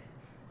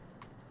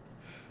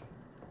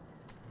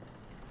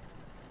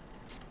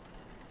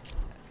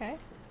 Okay.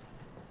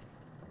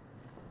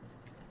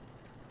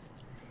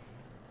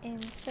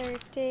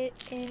 Insert it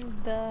in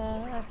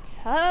the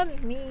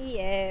tummy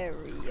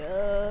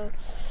area.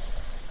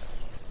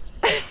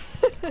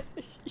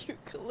 You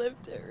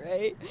clipped it,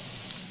 right?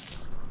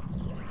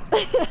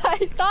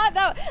 I thought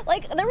that,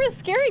 like, there was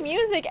scary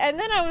music, and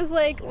then I was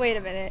like, wait a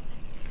minute.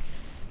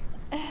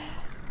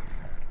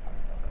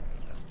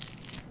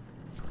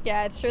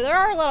 Yeah, it's true. There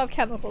are a lot of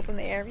chemicals in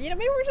the air. You know,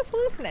 maybe we're just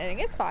hallucinating.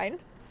 It's fine.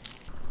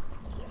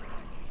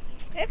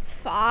 It's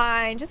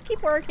fine. Just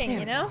keep working,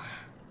 you know?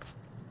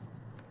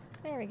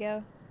 There we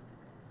go.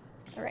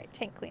 Alright,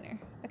 tank cleaner.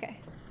 Okay.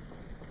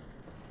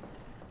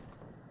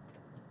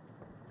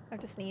 I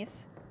have to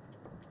sneeze.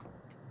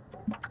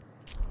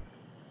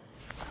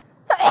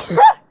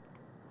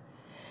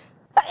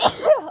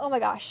 Oh my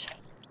gosh.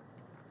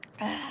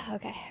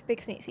 Okay, big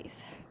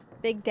sneezies.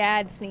 Big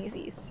dad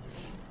sneezies.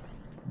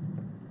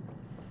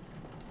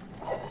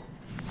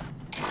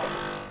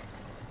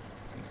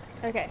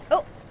 Okay.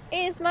 Oh,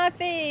 it's my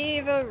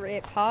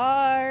favorite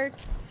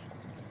parts.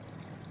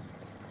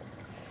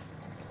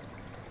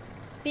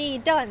 Be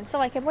done so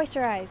I can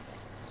moisturize.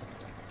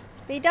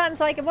 Be done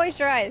so I can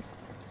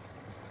moisturize.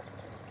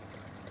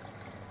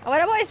 I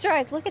want to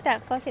moisturize. Look at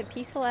that fucking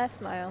peaceful ass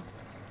smile.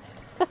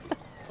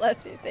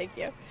 Bless you. Thank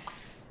you.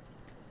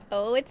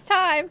 Oh, it's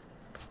time.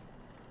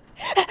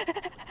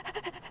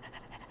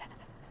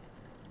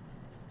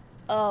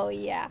 Oh,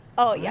 yeah.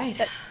 Oh, yeah.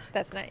 Right.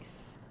 That's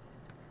nice.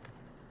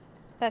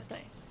 That's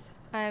nice.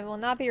 I will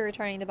not be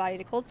returning the body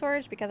to cold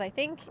storage because I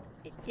think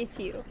it's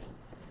you.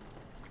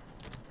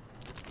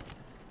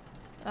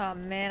 Oh,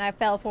 man. I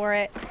fell for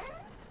it.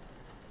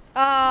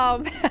 Oh,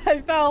 man.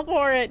 I fell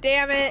for it.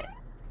 Damn it.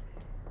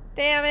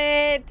 Damn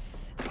it.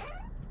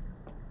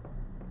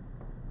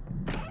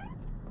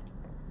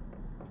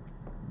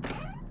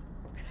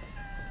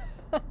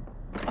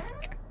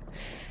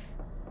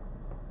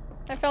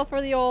 I fell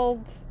for the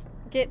old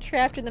get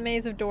trapped in the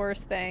maze of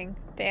doors thing.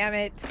 Damn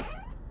it.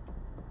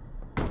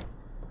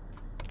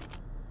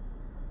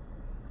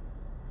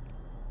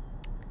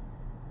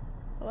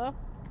 Hello?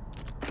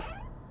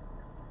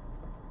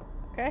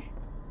 Okay.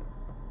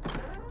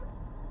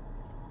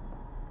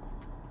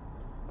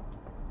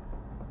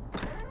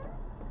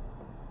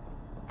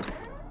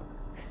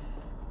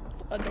 It's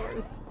a lot of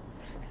doors.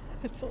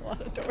 It's a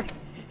lot of doors.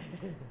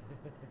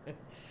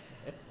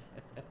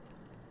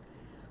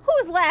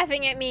 Who's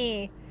laughing at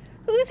me?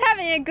 Who's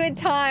having a good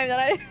time that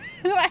I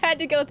that I had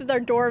to go through their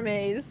door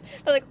maze?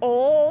 They're like,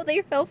 oh,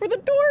 they fell for the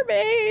door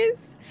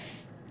maze.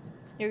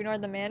 You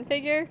ignored the man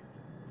figure?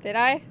 Did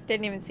I?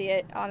 Didn't even see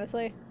it,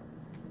 honestly.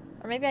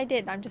 Or maybe I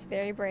did. I'm just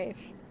very brave.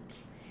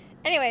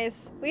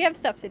 Anyways, we have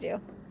stuff to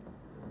do.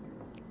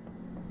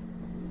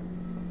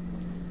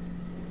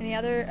 Any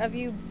other of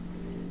you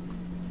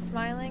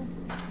smiling?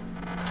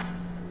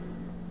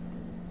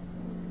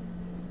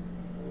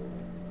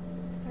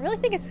 I really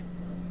think it's...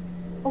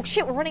 Oh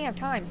shit, we're running out of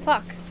time.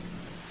 Fuck.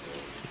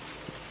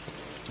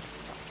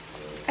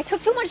 I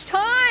took too much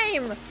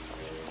time!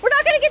 We're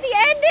not gonna get the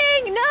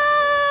ending!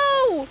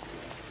 No!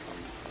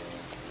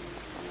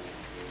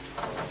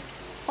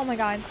 Oh my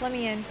god, let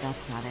me in.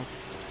 That's not it.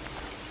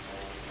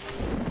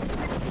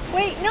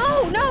 Wait,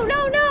 no, no,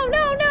 no, no,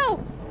 no,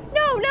 no!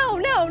 No, no,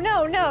 no,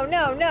 no, no,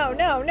 no, no,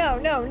 no, no,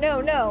 no,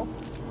 no, no.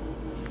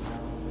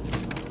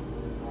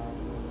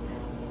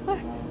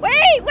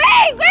 Wait,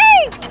 wait,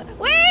 wait!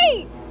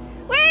 Wait!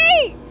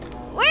 Wait!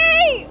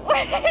 Wait! Wait!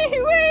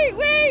 Wait! Wait!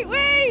 Wait!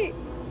 Wait!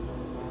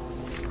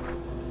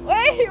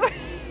 Wait!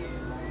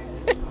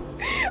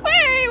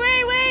 Wait!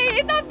 Wait! Wait!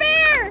 It's not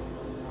fair!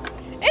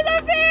 It's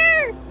not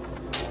fair!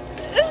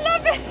 It's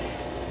not fair!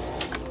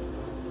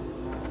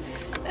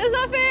 It's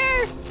not fair!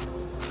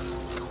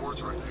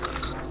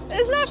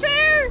 It's not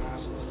fair!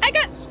 I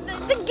got...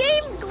 The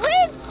game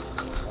glitched!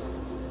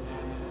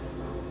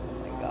 Oh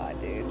my god,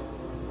 dude.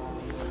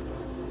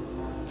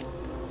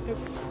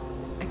 Oops.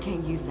 I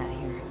can't use that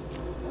here.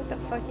 What the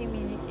fuck do you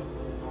mean you can't?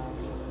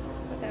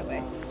 Put that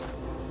way.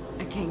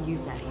 I can't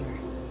use that here.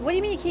 What do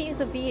you mean you can't use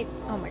the V?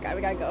 Oh my god,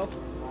 we gotta go.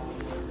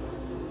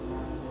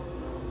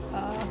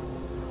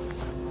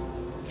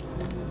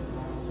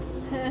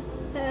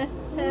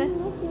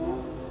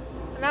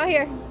 I'm out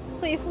here.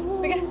 Please.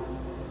 We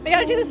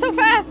gotta do this so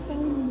fast.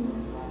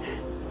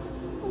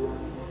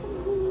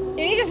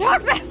 You need to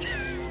talk faster.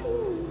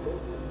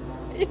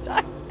 You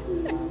talk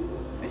faster.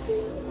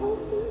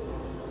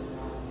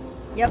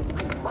 Yep.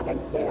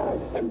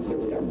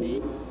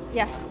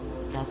 Yeah.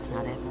 That's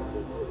not it.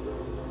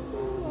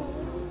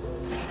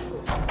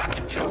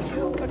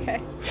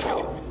 Okay.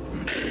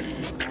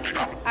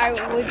 I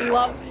would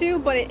love to,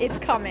 but it's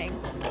coming.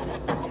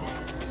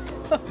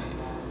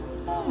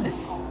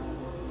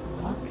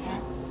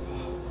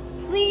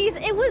 Please,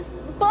 it was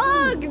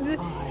bugged!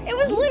 It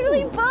was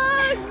literally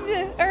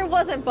bugged! Or it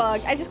wasn't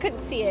bugged, I just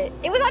couldn't see it.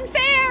 It was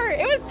unfair!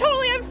 It was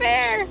totally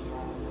unfair!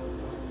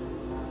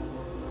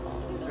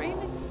 Is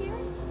Raymond here?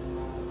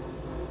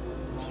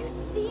 Do you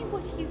see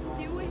what he's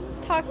doing?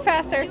 Talk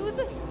faster. Do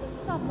this to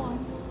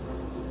someone.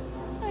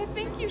 I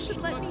think you should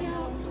let me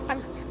out.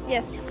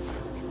 Yes.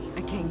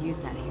 I can't use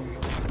that here.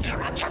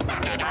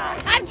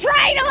 I'm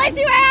trying to let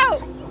you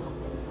out!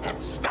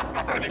 Stop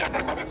the burning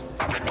embers of this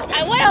fucking building!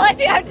 I want to let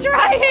you out, I'm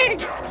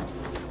trying!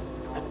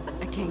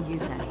 I can't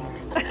use that here.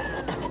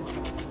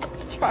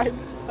 I tried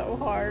so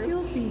hard.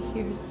 You'll be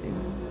here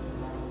soon.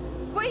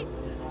 Wait!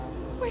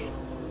 Wait!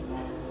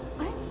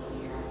 I'm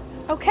here.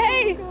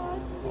 Okay! Oh God.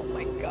 Oh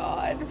my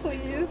god,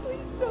 please.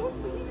 Please don't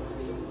leave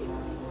me.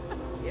 I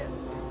can't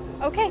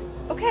do Okay,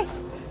 okay.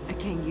 I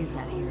can't use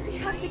that here. this. We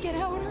have to get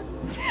out or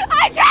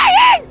I'm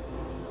trying!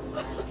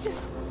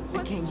 just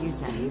I can't use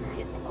that here.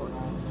 his own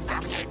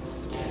fucking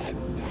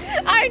skin.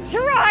 I'm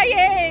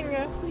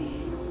trying!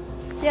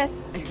 Please.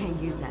 Yes, I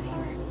can't use that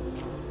here.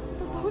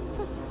 For both of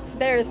us,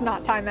 there is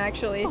not time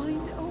actually.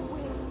 find a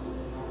way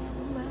to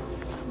let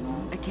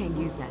me. I can't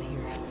use that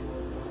here.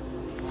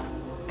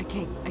 I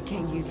I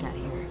can't use that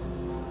here.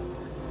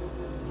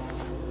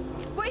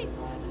 Wait!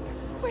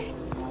 Wait!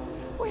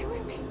 Wait,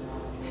 wait, wait.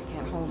 I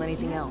can't hold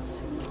anything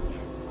else.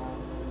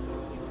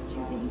 It's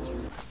too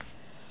dangerous.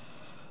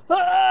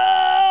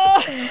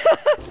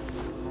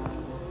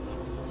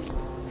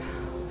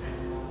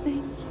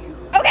 Thank you.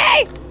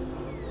 Okay!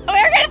 Oh,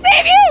 we're gonna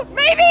save you!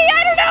 Maybe!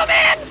 I don't know,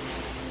 man!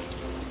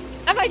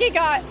 I might get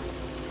got.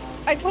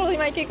 I totally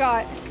might get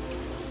got.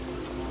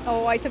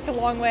 Oh, I took the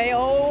long way.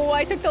 Oh,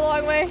 I took the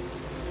long way.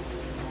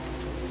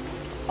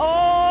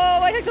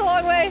 Oh, I took the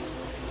long way.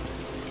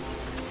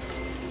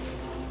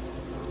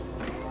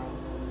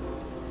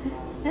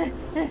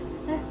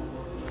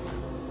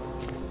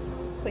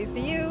 Please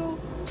be you.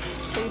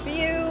 Please be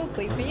you.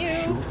 Please be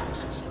you.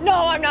 No,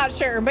 I'm not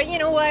sure, but you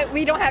know what?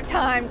 We don't have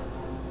time.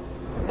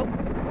 Oh.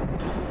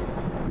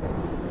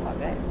 It's all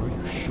good. Are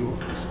you sure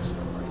this is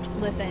the right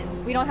one?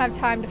 Listen, we don't have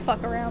time to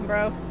fuck around,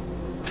 bro.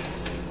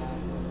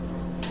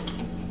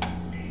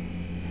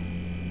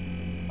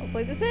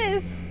 Hopefully this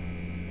is.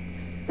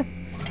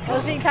 I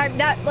was being timed.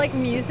 That, like,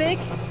 music,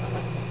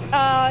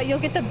 you'll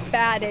get the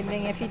bad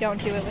ending if you don't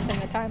do it within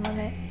the time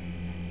limit.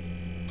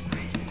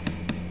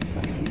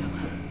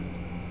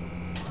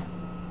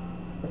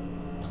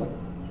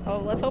 Oh,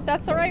 let's hope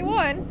that's the right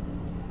one.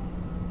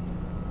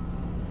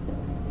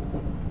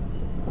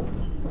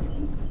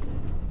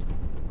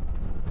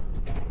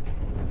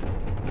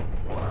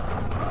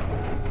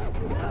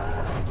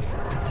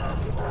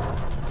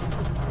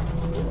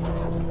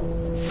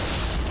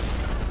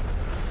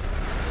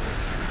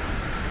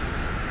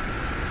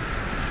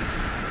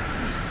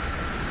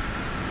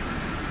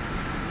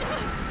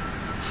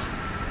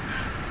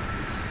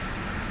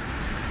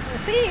 We'll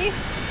see.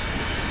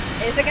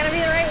 Is it gonna be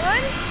the right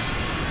one?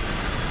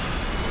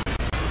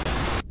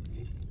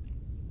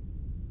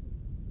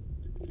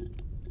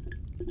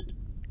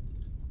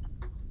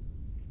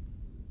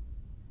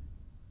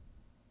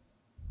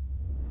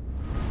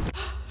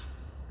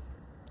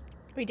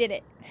 We did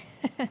it.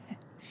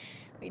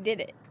 We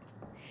did it.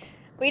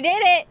 We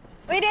did it!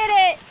 We did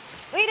it!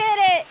 We did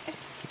it!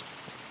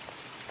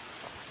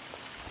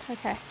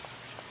 Okay.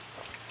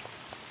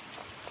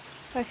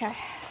 Okay.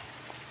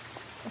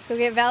 Let's go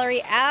get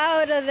Valerie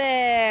out of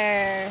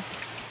there.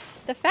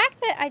 The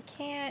fact that I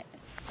can't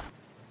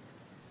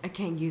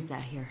use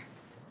that here.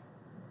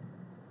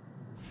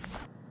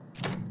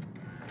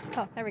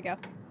 Oh, there we go.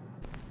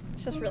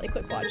 Let's just really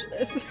quick watch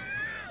this.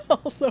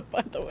 Also,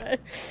 by the way.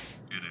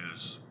 It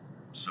is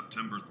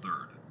September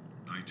 3rd,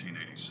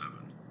 1987.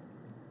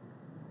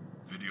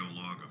 Video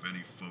log of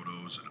any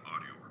photos and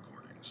audio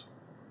recordings.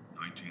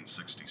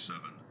 1967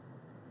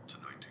 to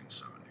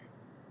 1970.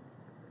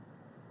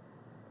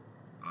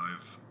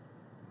 I've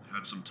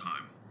had some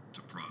time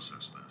to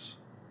process this.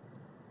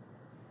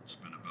 It's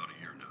been about a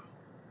year now.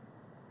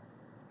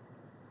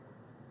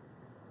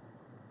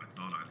 I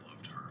thought I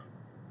loved her.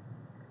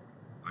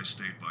 I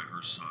stayed by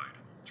her side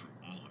through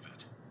all of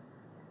it.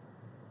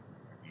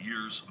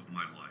 Years of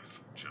my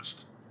life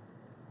just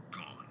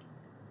gone.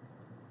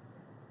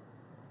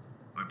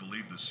 I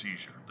believe the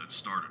seizure that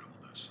started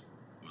all this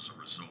was a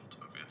result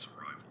of its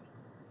arrival.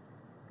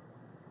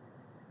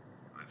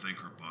 I think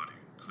her body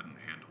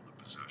couldn't handle the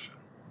possession,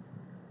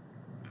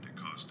 and it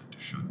caused it to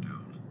shut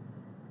down.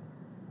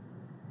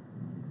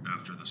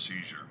 After the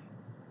seizure,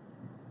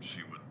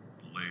 she would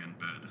lay in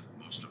bed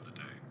most of the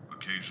day,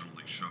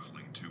 occasionally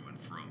shuffling to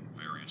and from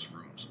various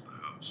rooms of the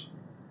house.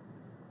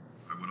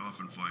 I would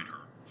often find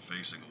her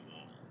facing a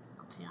wall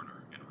or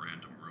corner in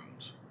random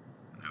rooms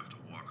and have to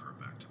walk her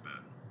back to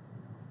bed.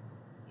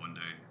 One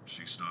day,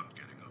 she stopped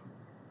getting up.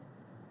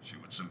 She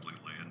would simply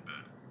lay in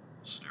bed,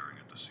 staring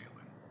at the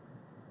ceiling,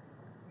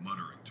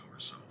 muttering to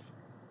herself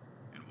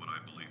in what I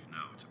believe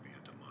now to be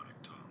a demonic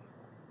tongue.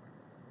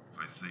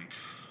 I think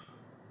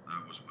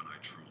that was when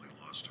I truly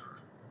lost her.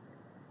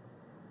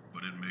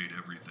 But it made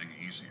everything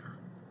easier.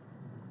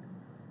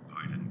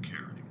 I didn't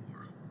care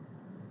anymore.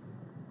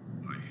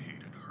 I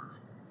hated her.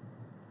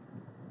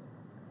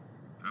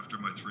 After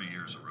my 3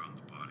 years around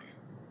the body,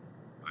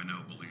 I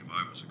now believe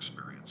I was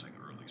experiencing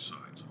early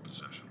signs of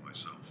possession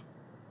myself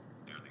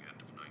near the end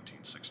of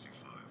 1965.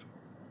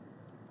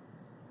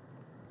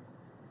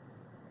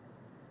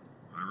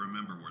 I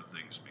remember where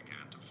things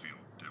began to feel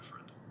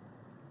different.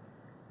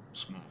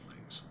 Small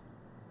things,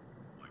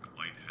 like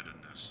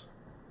lightheadedness,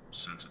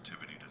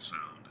 sensitivity to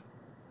sound,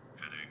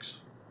 headaches.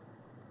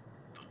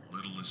 The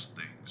littlest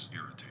things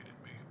irritated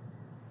me.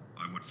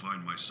 I would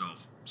find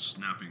myself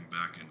snapping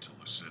back into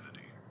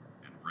lucidity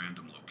in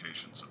random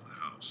locations of the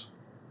house,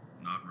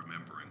 not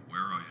remembering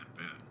where I had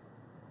been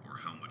or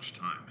how much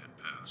time had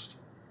passed.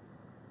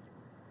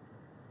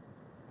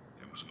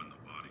 It was when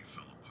the body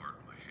fell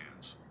apart in my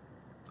hands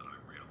that I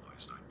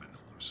realized I'd been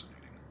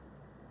hallucinating.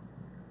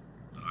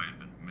 That I had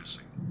been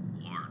missing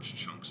large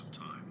chunks of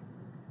time.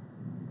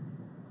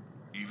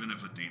 Even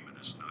if a demon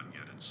is not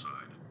yet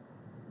inside,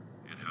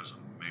 it has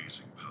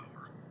amazing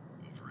power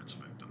over its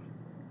victim.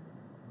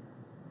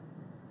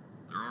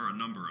 There are a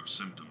number of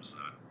symptoms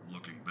that,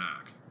 looking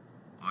back,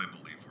 I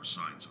believe were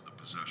signs of the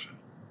possession.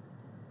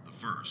 The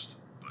first,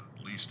 but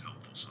least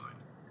helpful sign,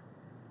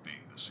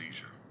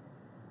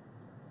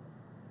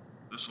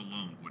 This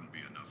alone wouldn't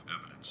be enough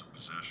evidence of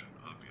possession,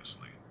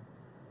 obviously,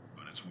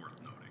 but it's worth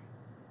noting.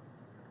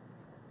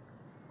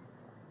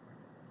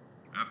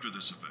 After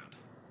this event,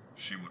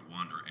 she would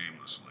wander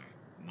aimlessly,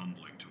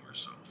 mumbling to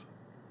herself.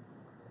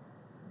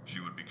 She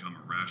would become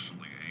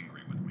irrationally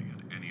angry with me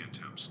at any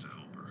attempts to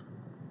help her.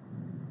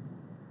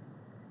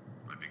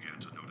 I began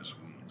to notice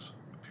wounds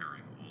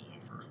appearing all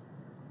over.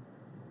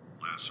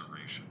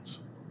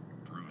 Lacerations,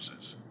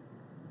 bruises,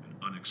 and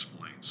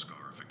unexplained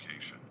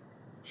scarification.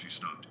 She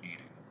stopped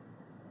eating,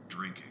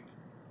 drinking,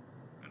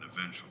 and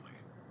eventually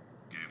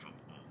gave up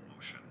all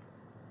motion.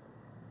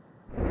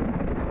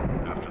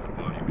 After the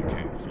body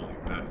became fully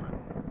bedridden,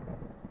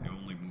 the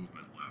only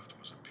movement left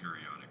was a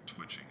periodic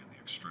twitching in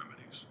the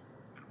extremities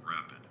and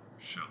rapid,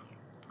 shallow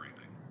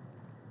breathing.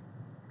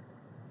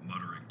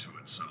 Muttering to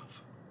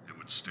itself, it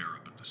would stare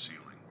up at the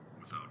ceiling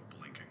without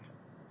blinking.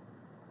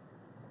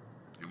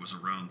 It was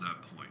around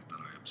that point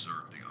that I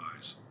observed the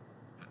eyes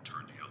had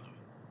turned yellow,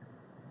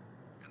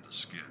 and the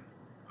skin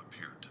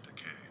appeared to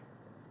decay.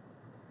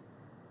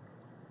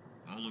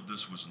 All of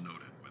this was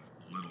noted with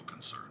little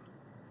concern,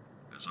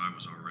 as I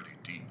was already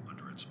deep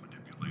under its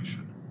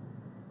manipulation,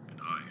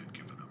 and I had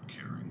given up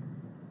caring.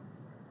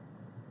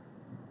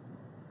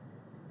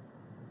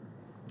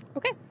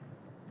 Okay.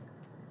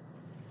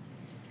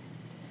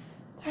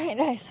 Alright,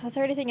 nice. Was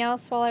there anything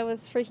else while I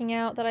was freaking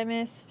out that I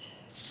missed?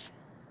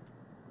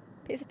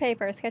 Piece of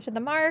paper. Sketch of the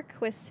mark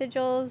with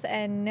sigils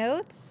and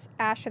notes.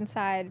 Ash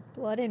inside.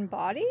 Blood and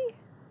body?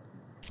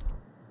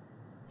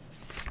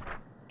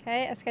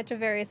 Okay, a sketch of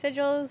various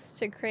sigils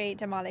to create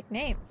demonic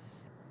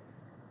names.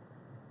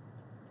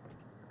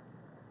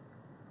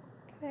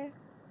 Okay.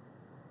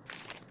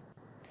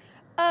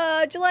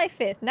 July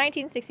 5th,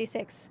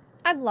 1966.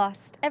 I'm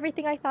lost.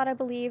 Everything I thought I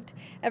believed,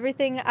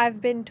 everything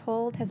I've been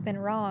told has been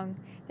wrong.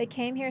 They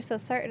came here so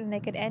certain they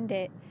could end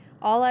it.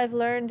 All I've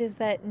learned is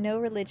that no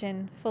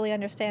religion fully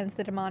understands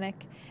the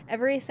demonic.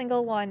 Every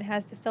single one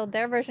has distilled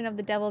their version of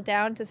the devil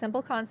down to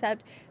simple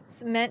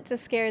concepts meant to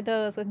scare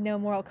those with no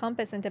moral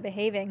compass into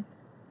behaving.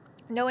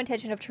 No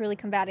intention of truly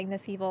combating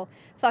this evil.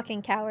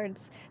 Fucking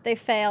cowards. They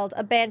failed,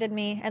 abandoned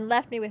me, and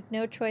left me with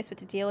no choice but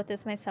to deal with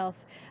this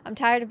myself. I'm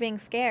tired of being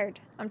scared.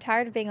 I'm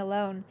tired of being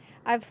alone.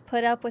 I've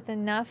put up with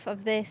enough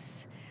of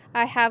this.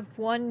 I have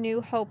one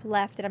new hope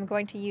left, and I'm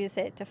going to use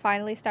it to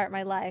finally start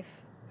my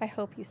life. I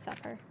hope you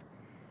suffer.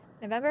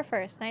 November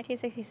 1st,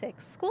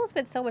 1966. School's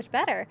been so much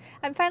better.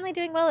 I'm finally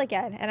doing well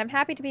again, and I'm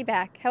happy to be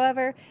back.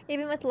 However,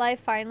 even with life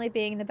finally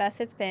being the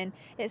best it's been,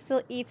 it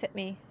still eats at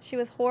me. She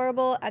was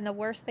horrible and the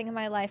worst thing in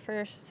my life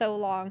for so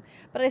long,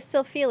 but I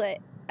still feel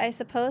it. I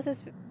suppose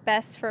it's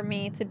best for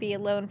me to be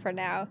alone for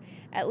now.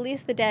 At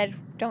least the dead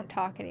don't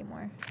talk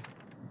anymore.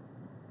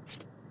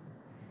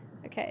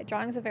 Okay,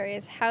 drawings of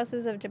various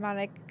houses of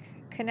demonic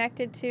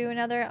connected to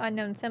another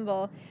unknown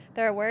symbol.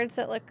 There are words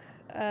that look,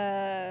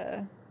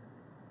 and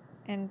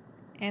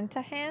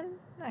Antahan?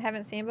 I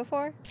haven't seen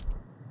before.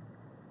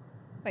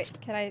 Wait,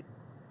 can I,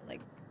 like...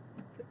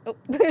 Oh,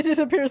 it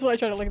disappears when I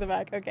try to look at the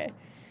back. Okay.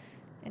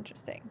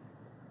 Interesting.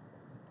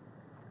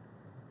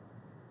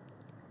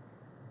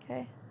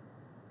 Okay.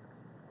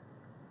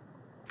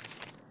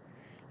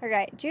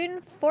 Alright,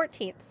 June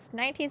 14th,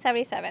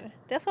 1977.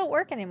 This won't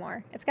work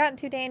anymore. It's gotten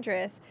too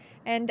dangerous,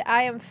 and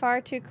I am far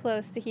too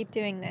close to keep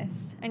doing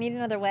this. I need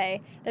another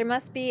way. There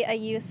must be a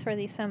use for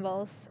these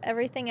symbols.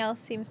 Everything else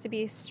seems to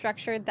be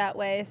structured that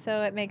way,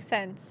 so it makes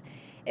sense.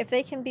 If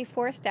they can be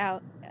forced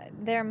out,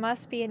 there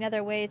must be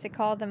another way to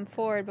call them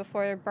forward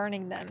before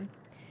burning them.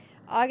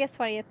 August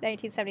 20th,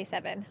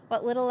 1977.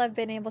 What little I've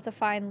been able to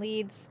find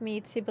leads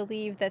me to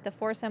believe that the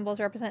four symbols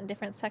represent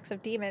different sects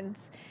of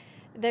demons.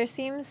 There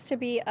seems to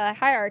be a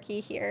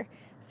hierarchy here.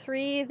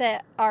 3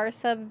 that are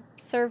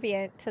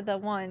subservient to the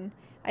 1.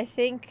 I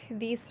think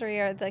these 3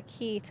 are the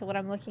key to what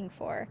I'm looking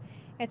for.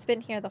 It's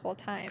been here the whole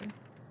time.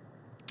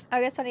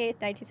 August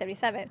 28th,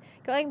 1977.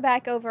 Going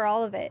back over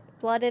all of it,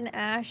 blood and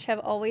ash have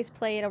always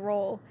played a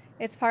role.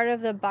 It's part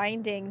of the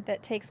binding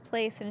that takes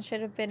place and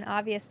should have been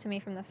obvious to me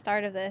from the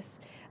start of this.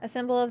 A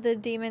symbol of the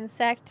demon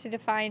sect to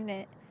define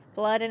it.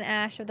 Blood and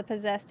ash of the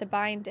possessed to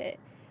bind it.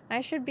 I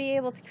should be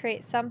able to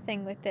create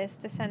something with this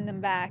to send them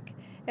back.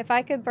 If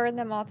I could burn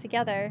them all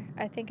together,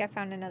 I think I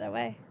found another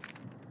way.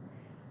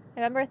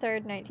 November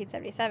 3rd,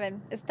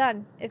 1977. It's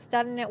done. It's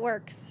done and it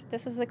works.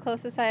 This was the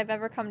closest I have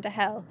ever come to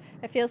hell.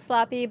 It feels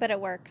sloppy, but it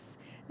works.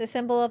 The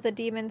symbol of the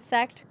demon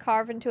sect,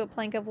 carved into a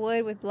plank of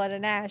wood with blood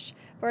and ash.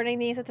 Burning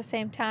these at the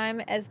same time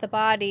as the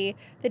body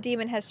the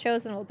demon has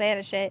chosen will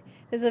banish it.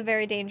 This is a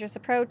very dangerous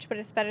approach, but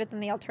it's better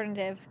than the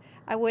alternative.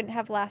 I wouldn't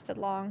have lasted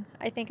long.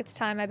 I think it's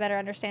time I better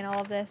understand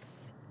all of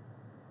this.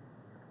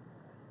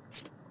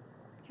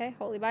 Okay,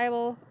 Holy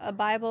Bible. A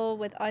Bible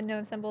with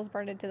unknown symbols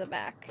burned into the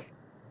back.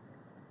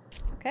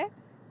 Okay.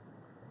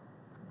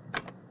 I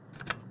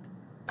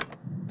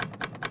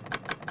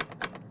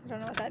don't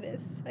know what that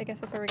is. I guess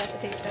that's where we got the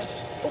tape then.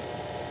 Oh.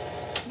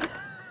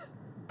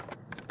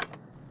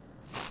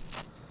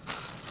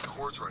 The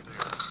cord's right there.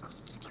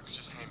 You can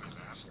just hand me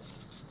that.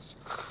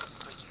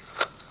 Thank you.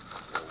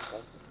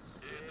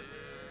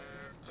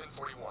 It's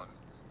 10:41.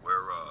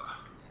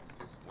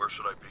 Where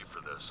should I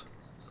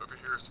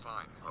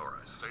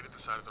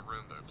other side of the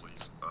room, though,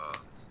 please.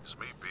 Is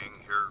me being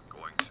here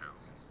going to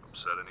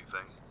upset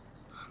anything?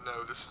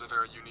 No, this is a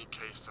very unique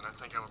case, and I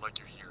think I would like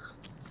you here.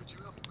 Could you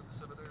help me with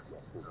this over there?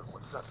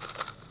 What's that?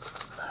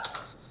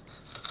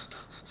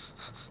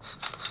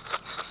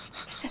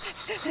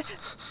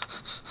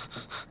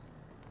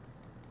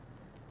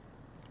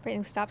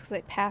 Breathing stops because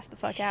they passed the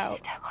fuck out.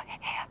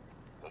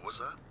 What was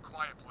that?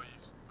 Quiet, please.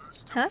 Who's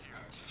still Huh? here?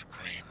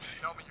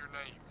 Tell me your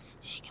name.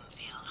 She can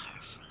feel her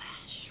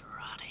flesh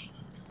rotting.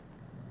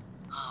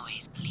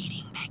 Always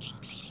bleeding, begging,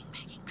 bleeding,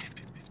 begging.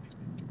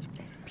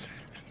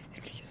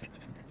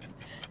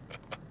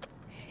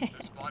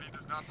 This body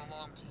does not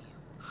belong to you.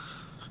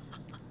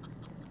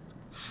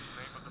 In the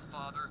name of the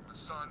Father, the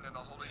Son, and the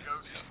Holy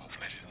Ghost. Simple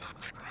flesh is not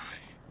my cry.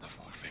 The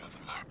four feels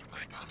the mark of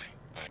my coming.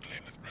 I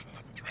claim this present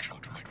at the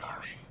threshold to my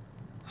glory.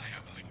 I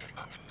have lingered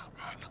long, and no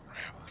God, no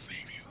prayer will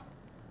save you.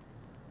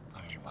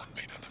 Only one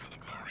may deliver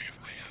the glory of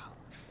my health.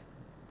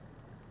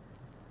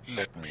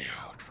 Let me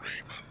out,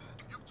 Raymond.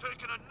 You've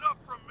taken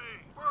enough from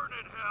me! Burn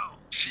in hell!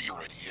 She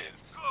already is.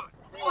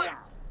 Good!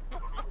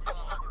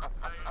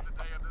 Today is the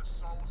day of this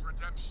soul's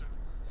redemption.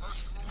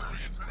 Most glorious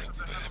Glorious Prince of Prince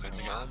of the the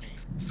Heavenly Heavenly Army,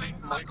 Army, Saint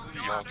Michael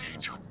the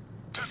Archangel,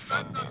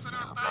 defend us in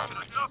our battle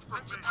battles against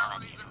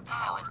principalities and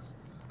powers,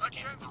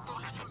 against the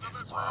rulers of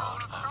this world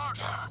of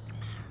darkness.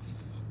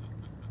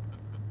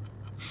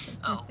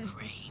 Oh,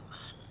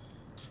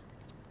 Raymond.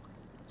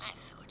 I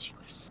thought you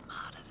were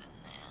smarter than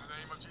In that. the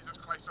name of Jesus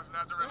Christ of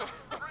Nazareth,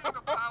 bring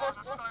the powers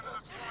assigned to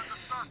this world to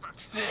surface.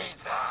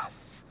 Jesus!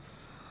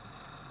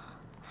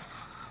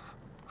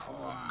 Who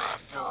may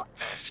so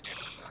thirsty?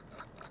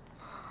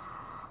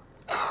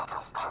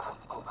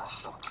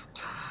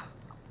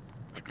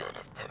 The God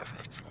of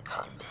perfect in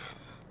combat.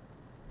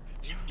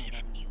 You need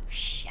a new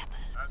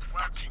shepherd. As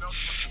wax melts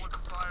before the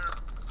fire,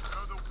 so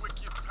the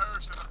wicked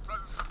perish in the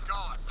presence of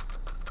God.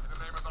 In the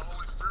name of the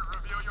Holy Spirit,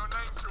 reveal your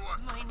name to us.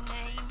 My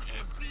name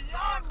is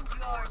beyond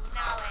your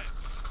knowledge.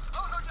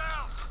 Hold her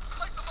down!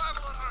 Place the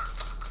Bible on her!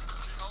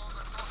 Behold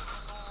the cross of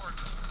the Lord.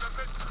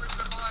 Submit to his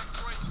divine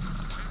grace,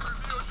 and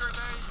reveal your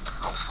name.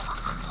 You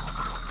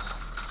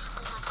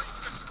will release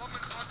this woman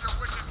from your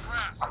wicked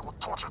grasp. I will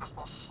torture this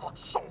lost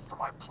soul for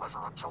my pleasure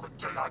until the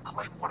day I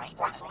claim what is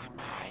rightfully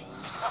mine.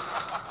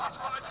 Which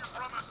one of you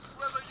promise,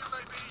 whether you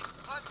may be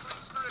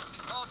unclean spirits,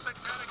 all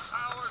satanic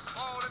powers,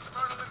 all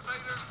infernal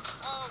invaders,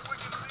 all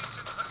wicked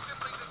legions,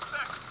 assemblies and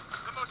sects,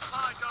 the Most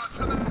High God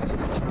commands you,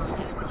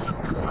 even those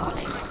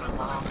who make the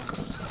wrong,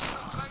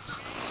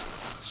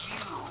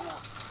 You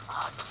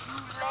are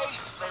too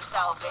late for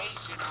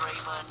salvation,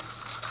 Raymond.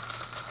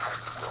 I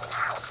will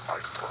have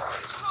my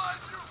bride.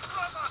 Drive you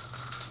from us!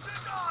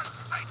 Begone,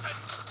 Satan!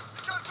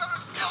 Because there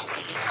is no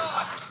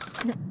God!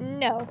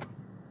 No.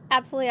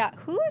 Absolutely not.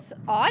 Who's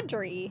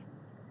Audrey?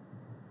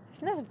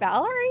 Isn't this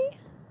Valerie?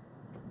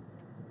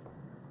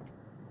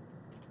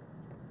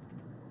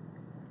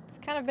 It's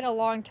kind of been a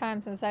long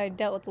time since I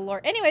dealt with the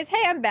Lord. Anyways,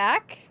 hey, I'm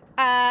back.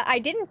 I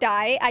didn't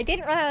die. I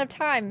didn't run out of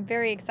time.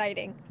 Very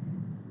exciting.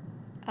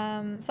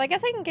 So I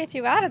guess I can get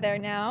you out of there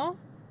now.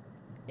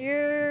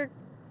 You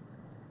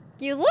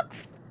look...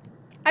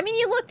 I mean,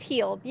 you looked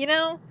healed, you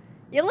know?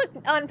 You looked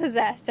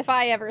unpossessed if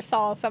I ever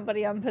saw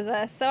somebody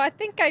unpossessed, so I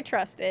think I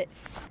trust it.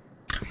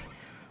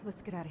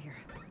 Let's get out of here.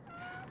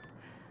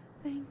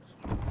 Thank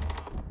you.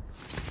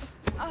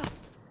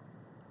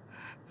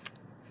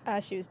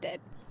 She was dead.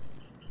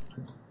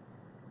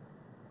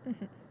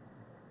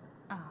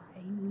 I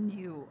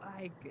knew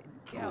I could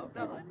count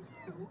on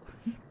you.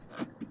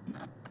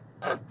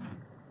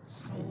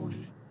 Soy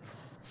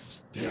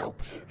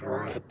stupid,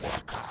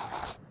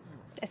 Rebecca.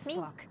 That's me.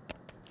 Fuck.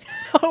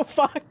 Oh,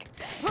 fuck.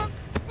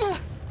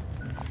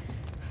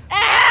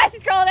 Ah!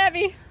 She's crawling at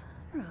me!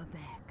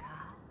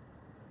 Rebecca,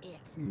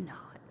 it's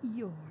not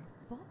your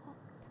fault.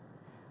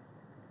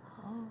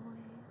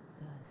 Always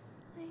a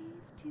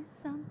slave to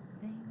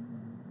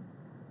something.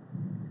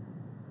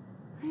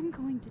 I'm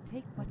going to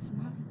take what's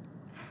mine.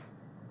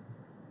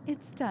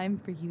 It's time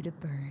for you to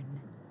burn.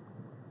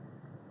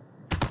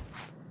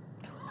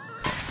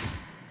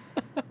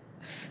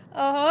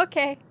 Oh,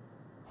 okay.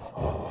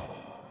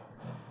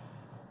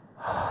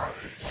 I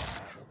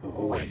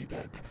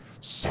waited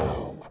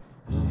so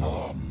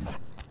long.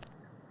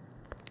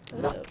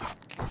 Ugh.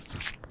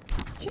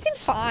 She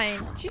seems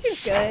fine. She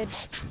seems good.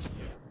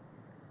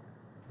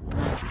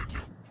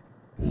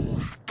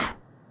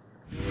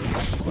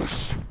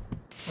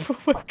 Oh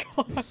my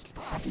god. This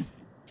body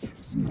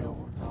is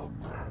no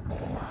longer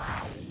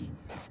mine.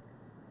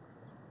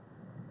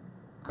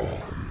 I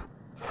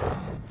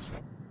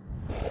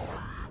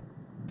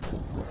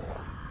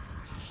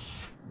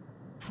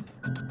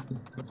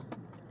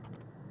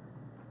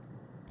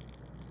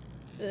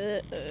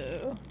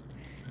Uh-oh.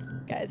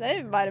 Guys,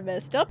 I might have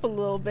messed up a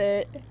little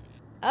bit.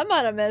 I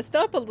might have messed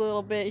up a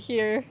little bit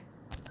here.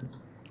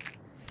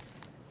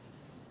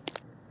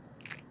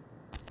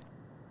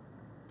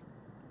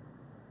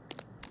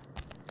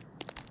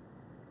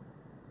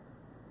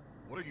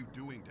 What are you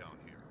doing down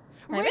here?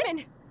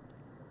 Raymond!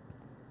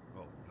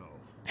 Oh no.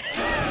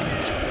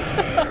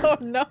 Oh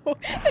no,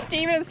 the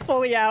demon's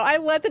fully out. I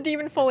let the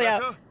demon fully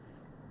out. Rebecca? Oh, no. The demon fully out. Rebecca? Rebecca? Rebecca? Oh, no. The demon fully out. I let the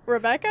demon fully out. Rebecca?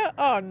 Rebecca?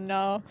 Oh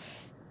no.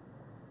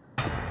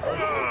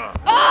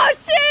 Oh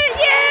shit,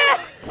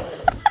 yeah!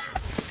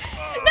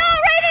 No,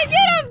 Raven,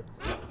 get him!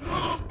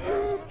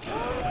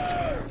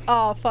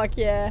 Oh fuck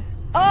yeah.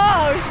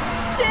 Oh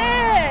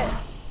shit!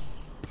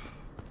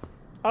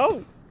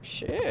 Oh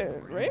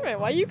shit, Raven,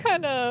 why you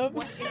kind of...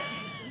 What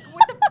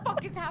the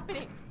fuck is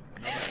happening?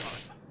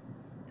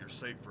 You're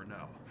safe for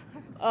now.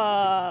 I'm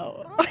sorry,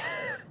 she's gone. I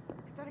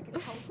thought I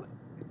could help.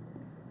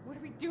 What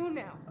do we do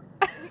now?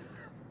 What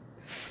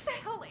the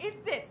hell is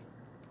this?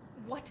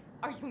 What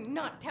are you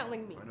not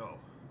telling me? I know.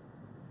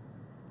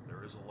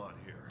 There is a lot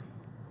here.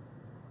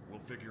 We'll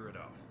figure it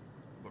out.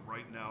 But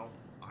right now,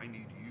 I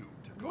need you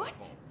to go What?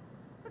 home.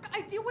 Look,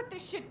 I deal with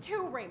this shit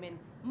too, Raymond.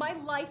 My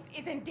life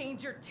is in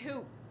danger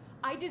too.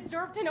 I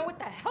deserve to know what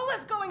the hell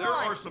is going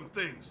on. There are some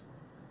things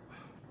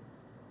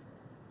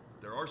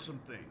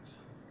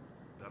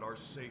that are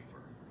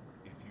safer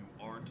if you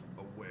aren't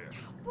aware.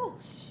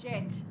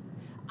 Bullshit.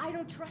 I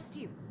don't trust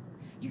you.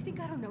 You think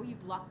I don't know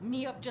you'd lock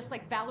me up just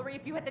like Valerie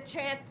if you had the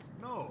chance?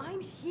 No. I'm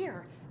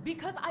here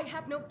because I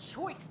have no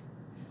choice.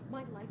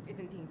 My life is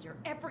in danger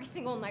every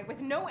single night with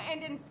no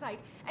end in sight,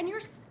 and you're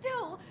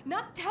still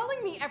not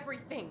telling me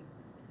everything.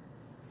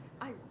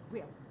 I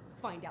will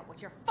find out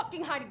what you're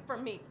fucking hiding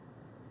from me.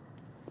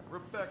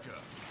 Rebecca.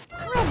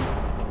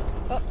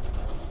 Oh.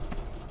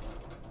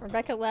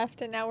 Rebecca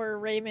left, and now we're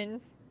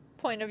Raymond's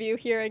point of view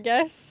here, I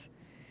guess.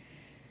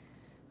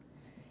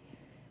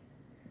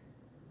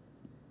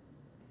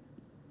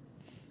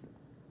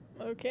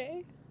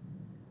 Okay.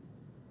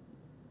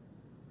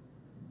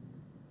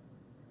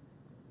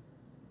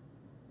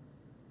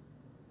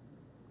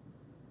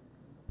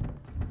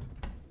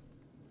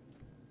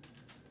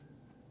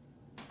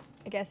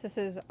 I guess this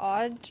is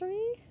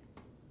Audrey?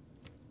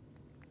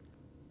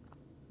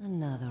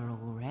 Another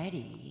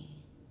already?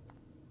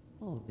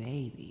 Oh,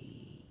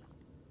 baby,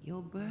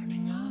 you're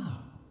burning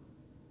up.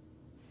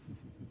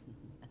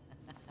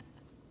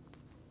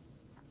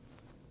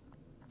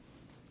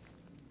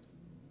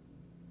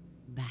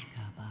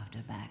 Backup after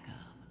backup.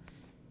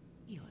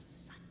 You're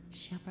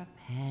such a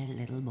prepared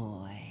little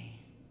boy.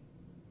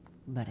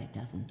 But it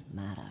doesn't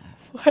matter.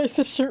 Why is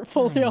the shirt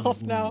fully I'm off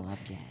his now? new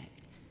object,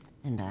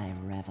 and I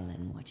revel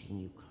in watching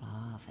you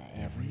claw for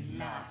every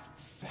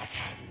last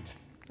second.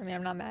 I mean,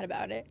 I'm not mad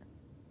about it.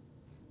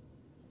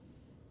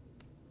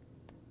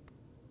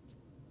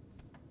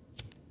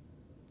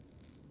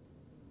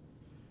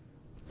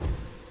 It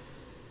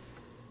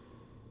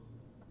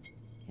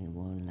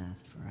won't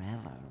last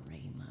forever,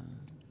 Raymond.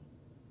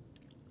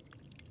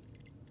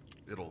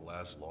 It'll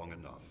last long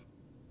enough.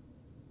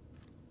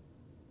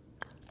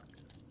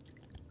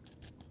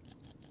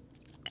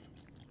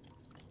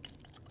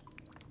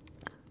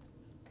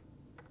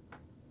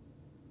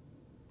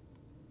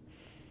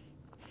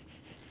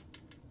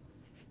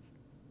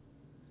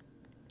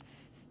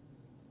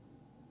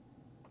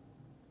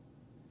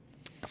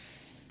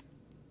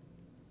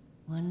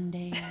 One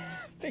day,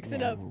 Fix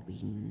it there up. will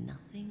be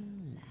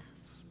nothing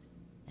left,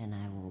 and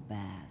I will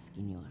bask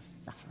in your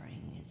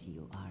suffering as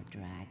you are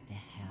dragged to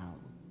hell,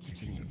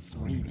 kicking and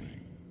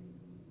screaming.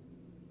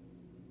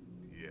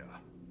 Yeah,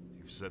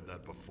 you've said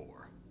that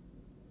before.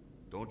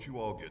 Don't you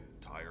all get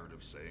tired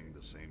of saying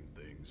the same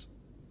things?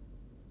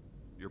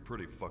 You're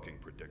pretty fucking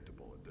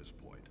predictable at this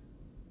point.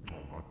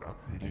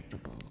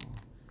 Predictable.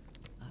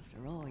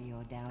 After all,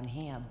 you're down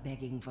here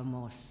begging for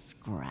more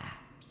scraps.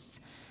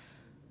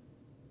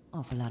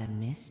 Awful lot of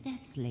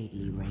missteps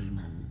lately,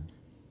 Raymond.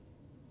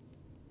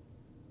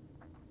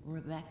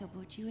 Rebecca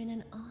put you in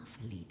an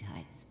awfully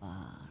tight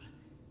spot.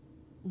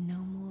 No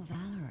more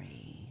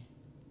Valerie.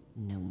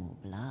 No more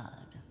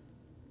blood.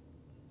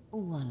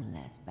 One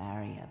less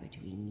barrier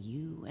between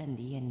you and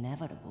the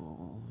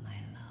inevitable, my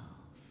love.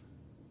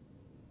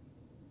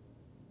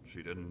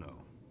 She didn't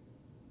know.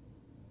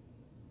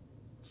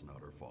 It's not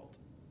her fault.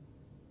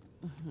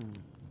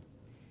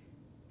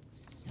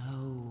 So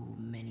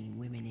many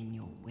women in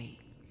your wake.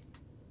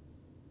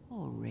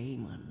 Oh,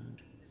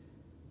 Raymond.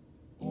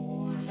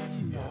 All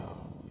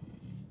alone.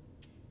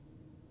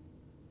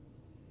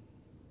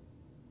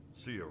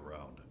 See you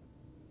around.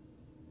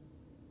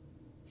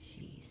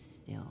 She's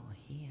still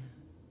here.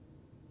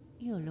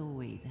 You'll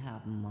always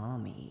have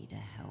Mommy to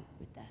help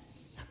with the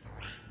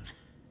suffering.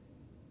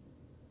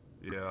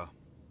 Yeah,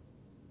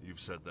 you've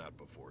said that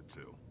before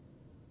too.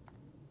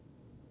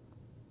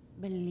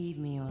 Believe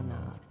me or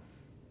not,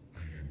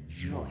 I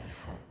enjoy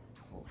her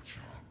torture.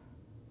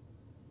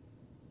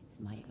 It's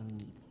my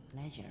only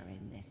pleasure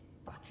in this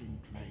fucking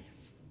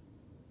place.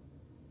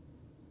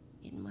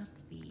 It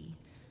must be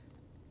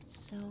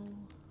so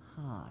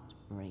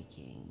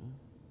heartbreaking,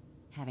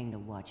 having to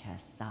watch her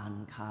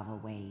son carve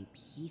away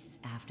piece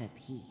after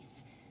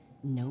piece.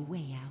 No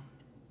way out,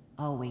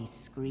 always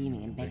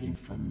screaming and begging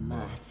for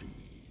mercy.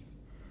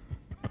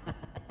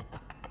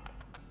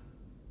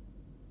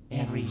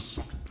 Every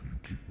second you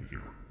keep me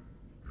here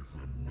is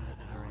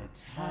another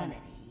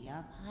eternity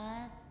of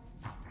her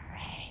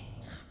suffering.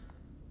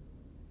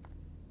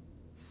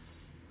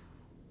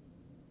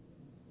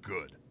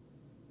 Good.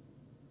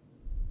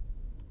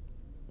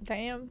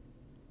 Damn.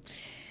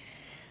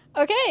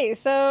 Okay,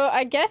 so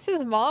I guess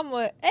his mom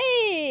was.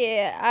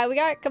 Hey, we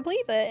got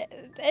complete the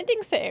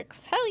ending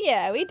 6. Hell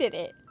yeah, we did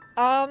it.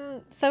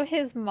 So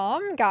his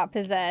mom got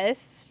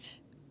possessed,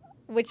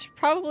 which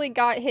probably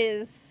got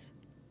his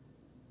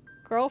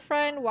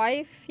girlfriend,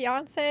 wife,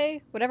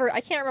 fiance, whatever. I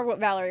can't remember what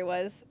Valerie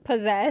was,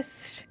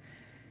 possessed.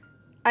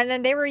 And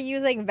then they were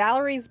using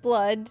Valerie's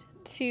blood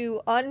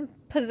to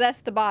unpossess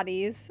the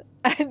bodies.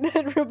 And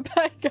then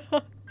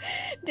Rebecca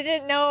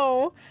didn't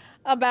know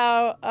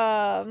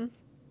about,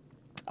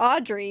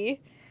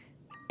 Audrey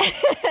and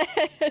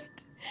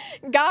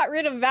got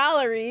rid of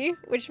Valerie,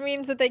 which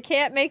means that they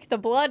can't make the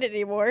blood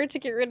anymore to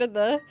get rid of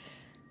the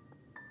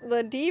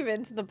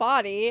demons in the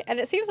body. And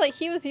it seems like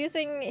he was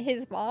using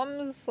his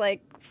mom's,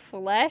 like,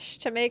 flesh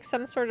to make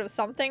some sort of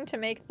something to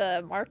make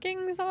the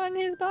markings on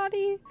his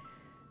body.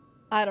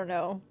 I don't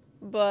know.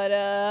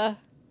 But,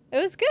 it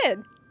was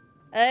good.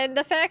 And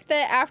the fact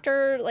that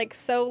after, like,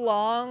 so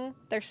long,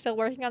 they're still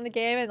working on the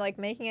game and, like,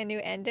 making a new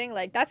ending,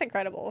 like, that's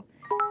incredible.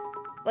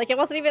 Like, it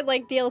wasn't even,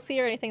 like,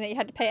 DLC or anything that you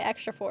had to pay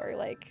extra for.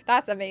 Like,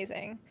 that's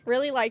amazing.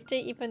 Really liked it,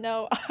 even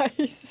though I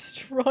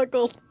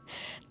struggled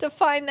to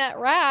find that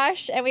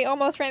rash, and we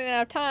almost ran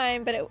out of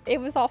time, but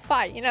it was all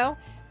fine, you know?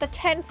 The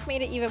tents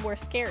made it even more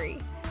scary.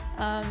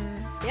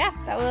 Yeah,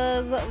 that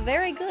was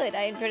very good.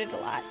 I enjoyed it a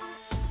lot.